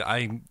agree.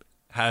 I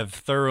have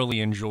thoroughly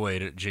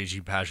enjoyed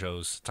JG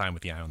Pageau's time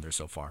with the Islanders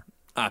so far.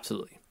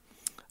 Absolutely.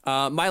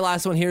 My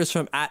last one here is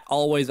from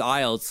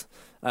 @AlwaysIsles,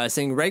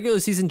 saying regular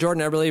season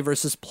Jordan Eberle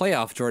versus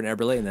playoff Jordan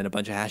Eberle, and then a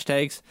bunch of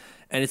hashtags.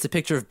 And it's a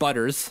picture of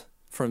Butters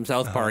from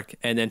South Park,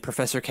 and then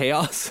Professor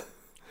Chaos,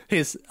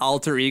 his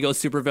alter ego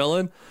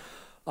supervillain,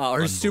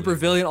 or his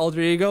supervillain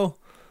alter ego.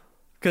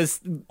 Because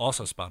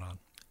also spot on.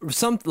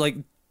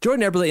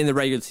 Jordan Eberle in the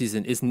regular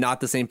season is not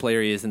the same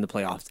player he is in the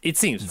playoffs. It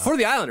seems. No. For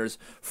the Islanders,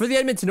 for the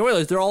Edmonton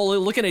Oilers, they're all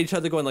looking at each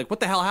other going like,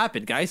 what the hell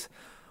happened, guys?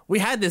 We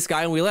had this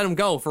guy and we let him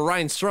go for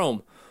Ryan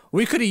Strome.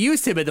 We could have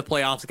used him in the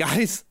playoffs,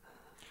 guys.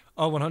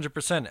 Oh,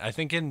 100%. I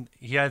think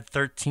he had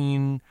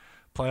 13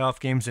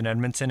 playoff games in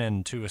Edmonton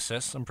and 2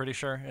 assists, I'm pretty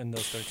sure, in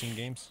those 13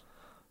 games.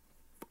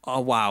 Oh,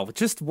 wow.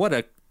 Just what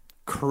a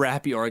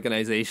crappy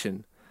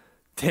organization.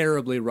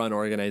 Terribly run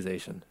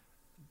organization.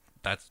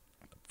 That's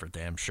for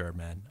damn sure,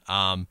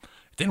 man.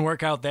 Didn't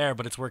work out there,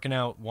 but it's working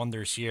out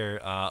wonders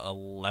here.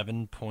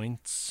 11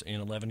 points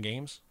in 11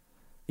 games.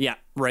 Yeah,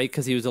 right,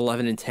 because he was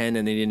 11 and 10,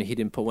 and he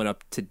didn't put one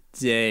up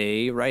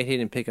today, right? He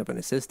didn't pick up an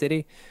assist, did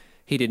he?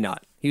 He did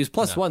not. He was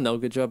 +1, though.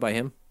 Good job by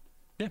him.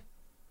 Yeah.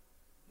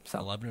 So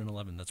 11 and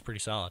 11. That's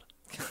pretty solid.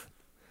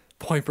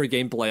 Point per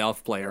game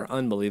playoff player.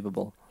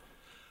 Unbelievable.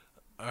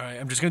 All right,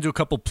 I'm just going to do a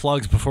couple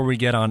plugs before we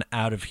get on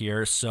out of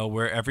here. So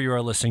wherever you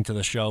are listening to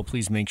the show,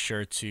 please make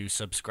sure to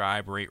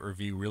subscribe, rate,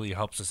 review. Really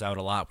helps us out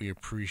a lot. We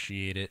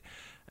appreciate it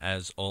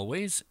as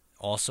always.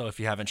 Also, if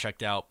you haven't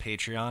checked out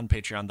Patreon,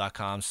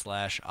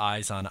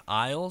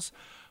 patreon.com/EyesOnIsles.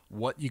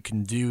 What you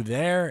can do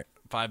there,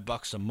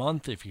 $5 a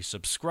month if you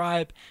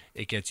subscribe.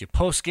 It gets you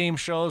post-game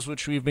shows,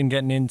 which we've been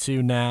getting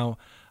into now.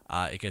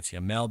 It gets you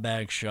a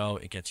mailbag show.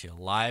 It gets you a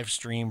live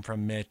stream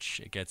from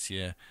Mitch. It gets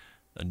you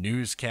a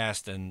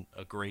newscast and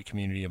a great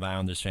community of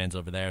Islanders fans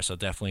over there. So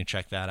definitely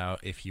check that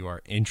out if you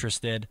are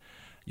interested.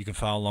 You can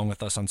follow along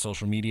with us on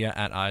social media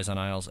at Eyes on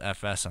Isles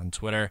FS on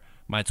Twitter.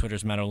 My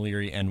Twitter's Matt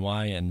O'Leary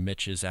NY, and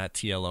Mitch is at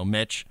TLO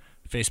Mitch.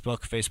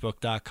 Facebook,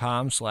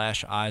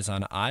 facebook.com/Eyes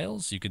on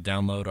Isles. You could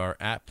download our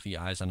app, the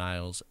Eyes on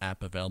Isles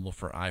app, available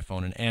for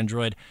iPhone and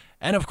Android.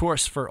 And of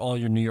course, for all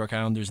your New York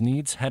Islanders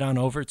needs, head on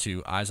over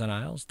to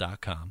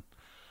eyesoniisles.com.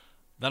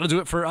 That'll do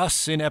it for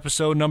us in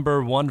episode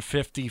number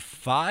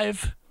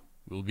 155.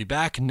 We'll be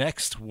back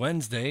next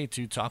Wednesday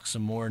to talk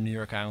some more New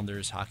York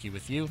Islanders hockey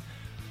with you.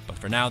 But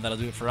for now, that'll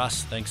do it for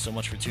us. Thanks so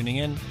much for tuning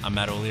in. I'm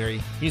Matt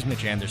O'Leary. He's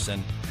Mitch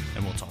Anderson,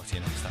 and we'll talk to you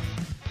next time.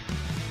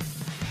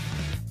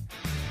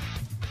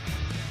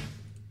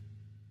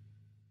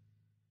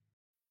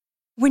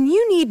 When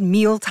you need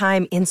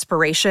mealtime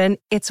inspiration,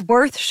 it's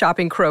worth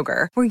shopping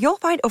Kroger, where you'll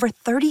find over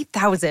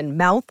 30,000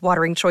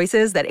 mouth-watering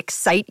choices that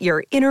excite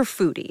your inner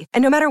foodie.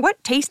 And no matter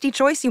what tasty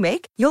choice you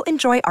make, you'll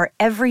enjoy our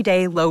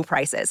everyday low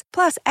prices,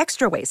 plus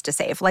extra ways to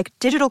save, like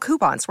digital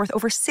coupons worth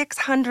over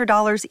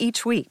 $600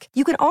 each week.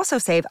 You can also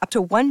save up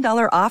to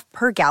 $1 off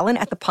per gallon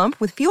at the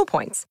pump with fuel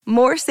points.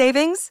 More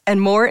savings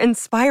and more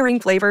inspiring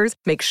flavors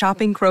make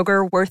shopping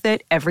Kroger worth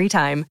it every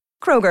time.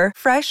 Kroger,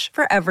 fresh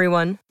for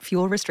everyone.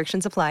 Fuel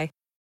restrictions apply.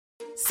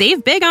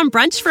 Save big on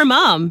brunch for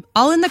mom,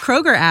 all in the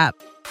Kroger app.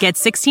 Get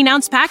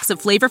 16-ounce packs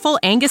of flavorful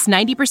Angus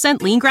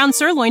 90% lean ground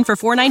sirloin for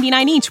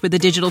 $4.99 each with a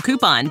digital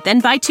coupon. Then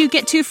buy 2,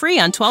 get 2 free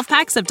on 12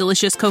 packs of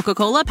delicious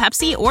Coca-Cola,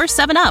 Pepsi, or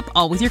 7-Up,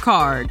 all with your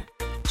card.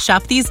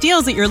 Shop these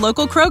deals at your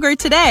local Kroger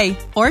today,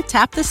 or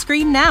tap the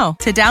screen now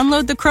to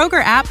download the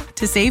Kroger app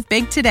to save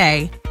big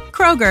today.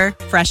 Kroger,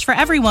 fresh for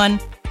everyone.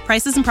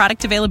 Prices and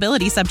product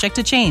availability subject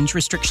to change.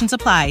 Restrictions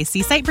apply.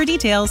 See site for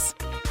details.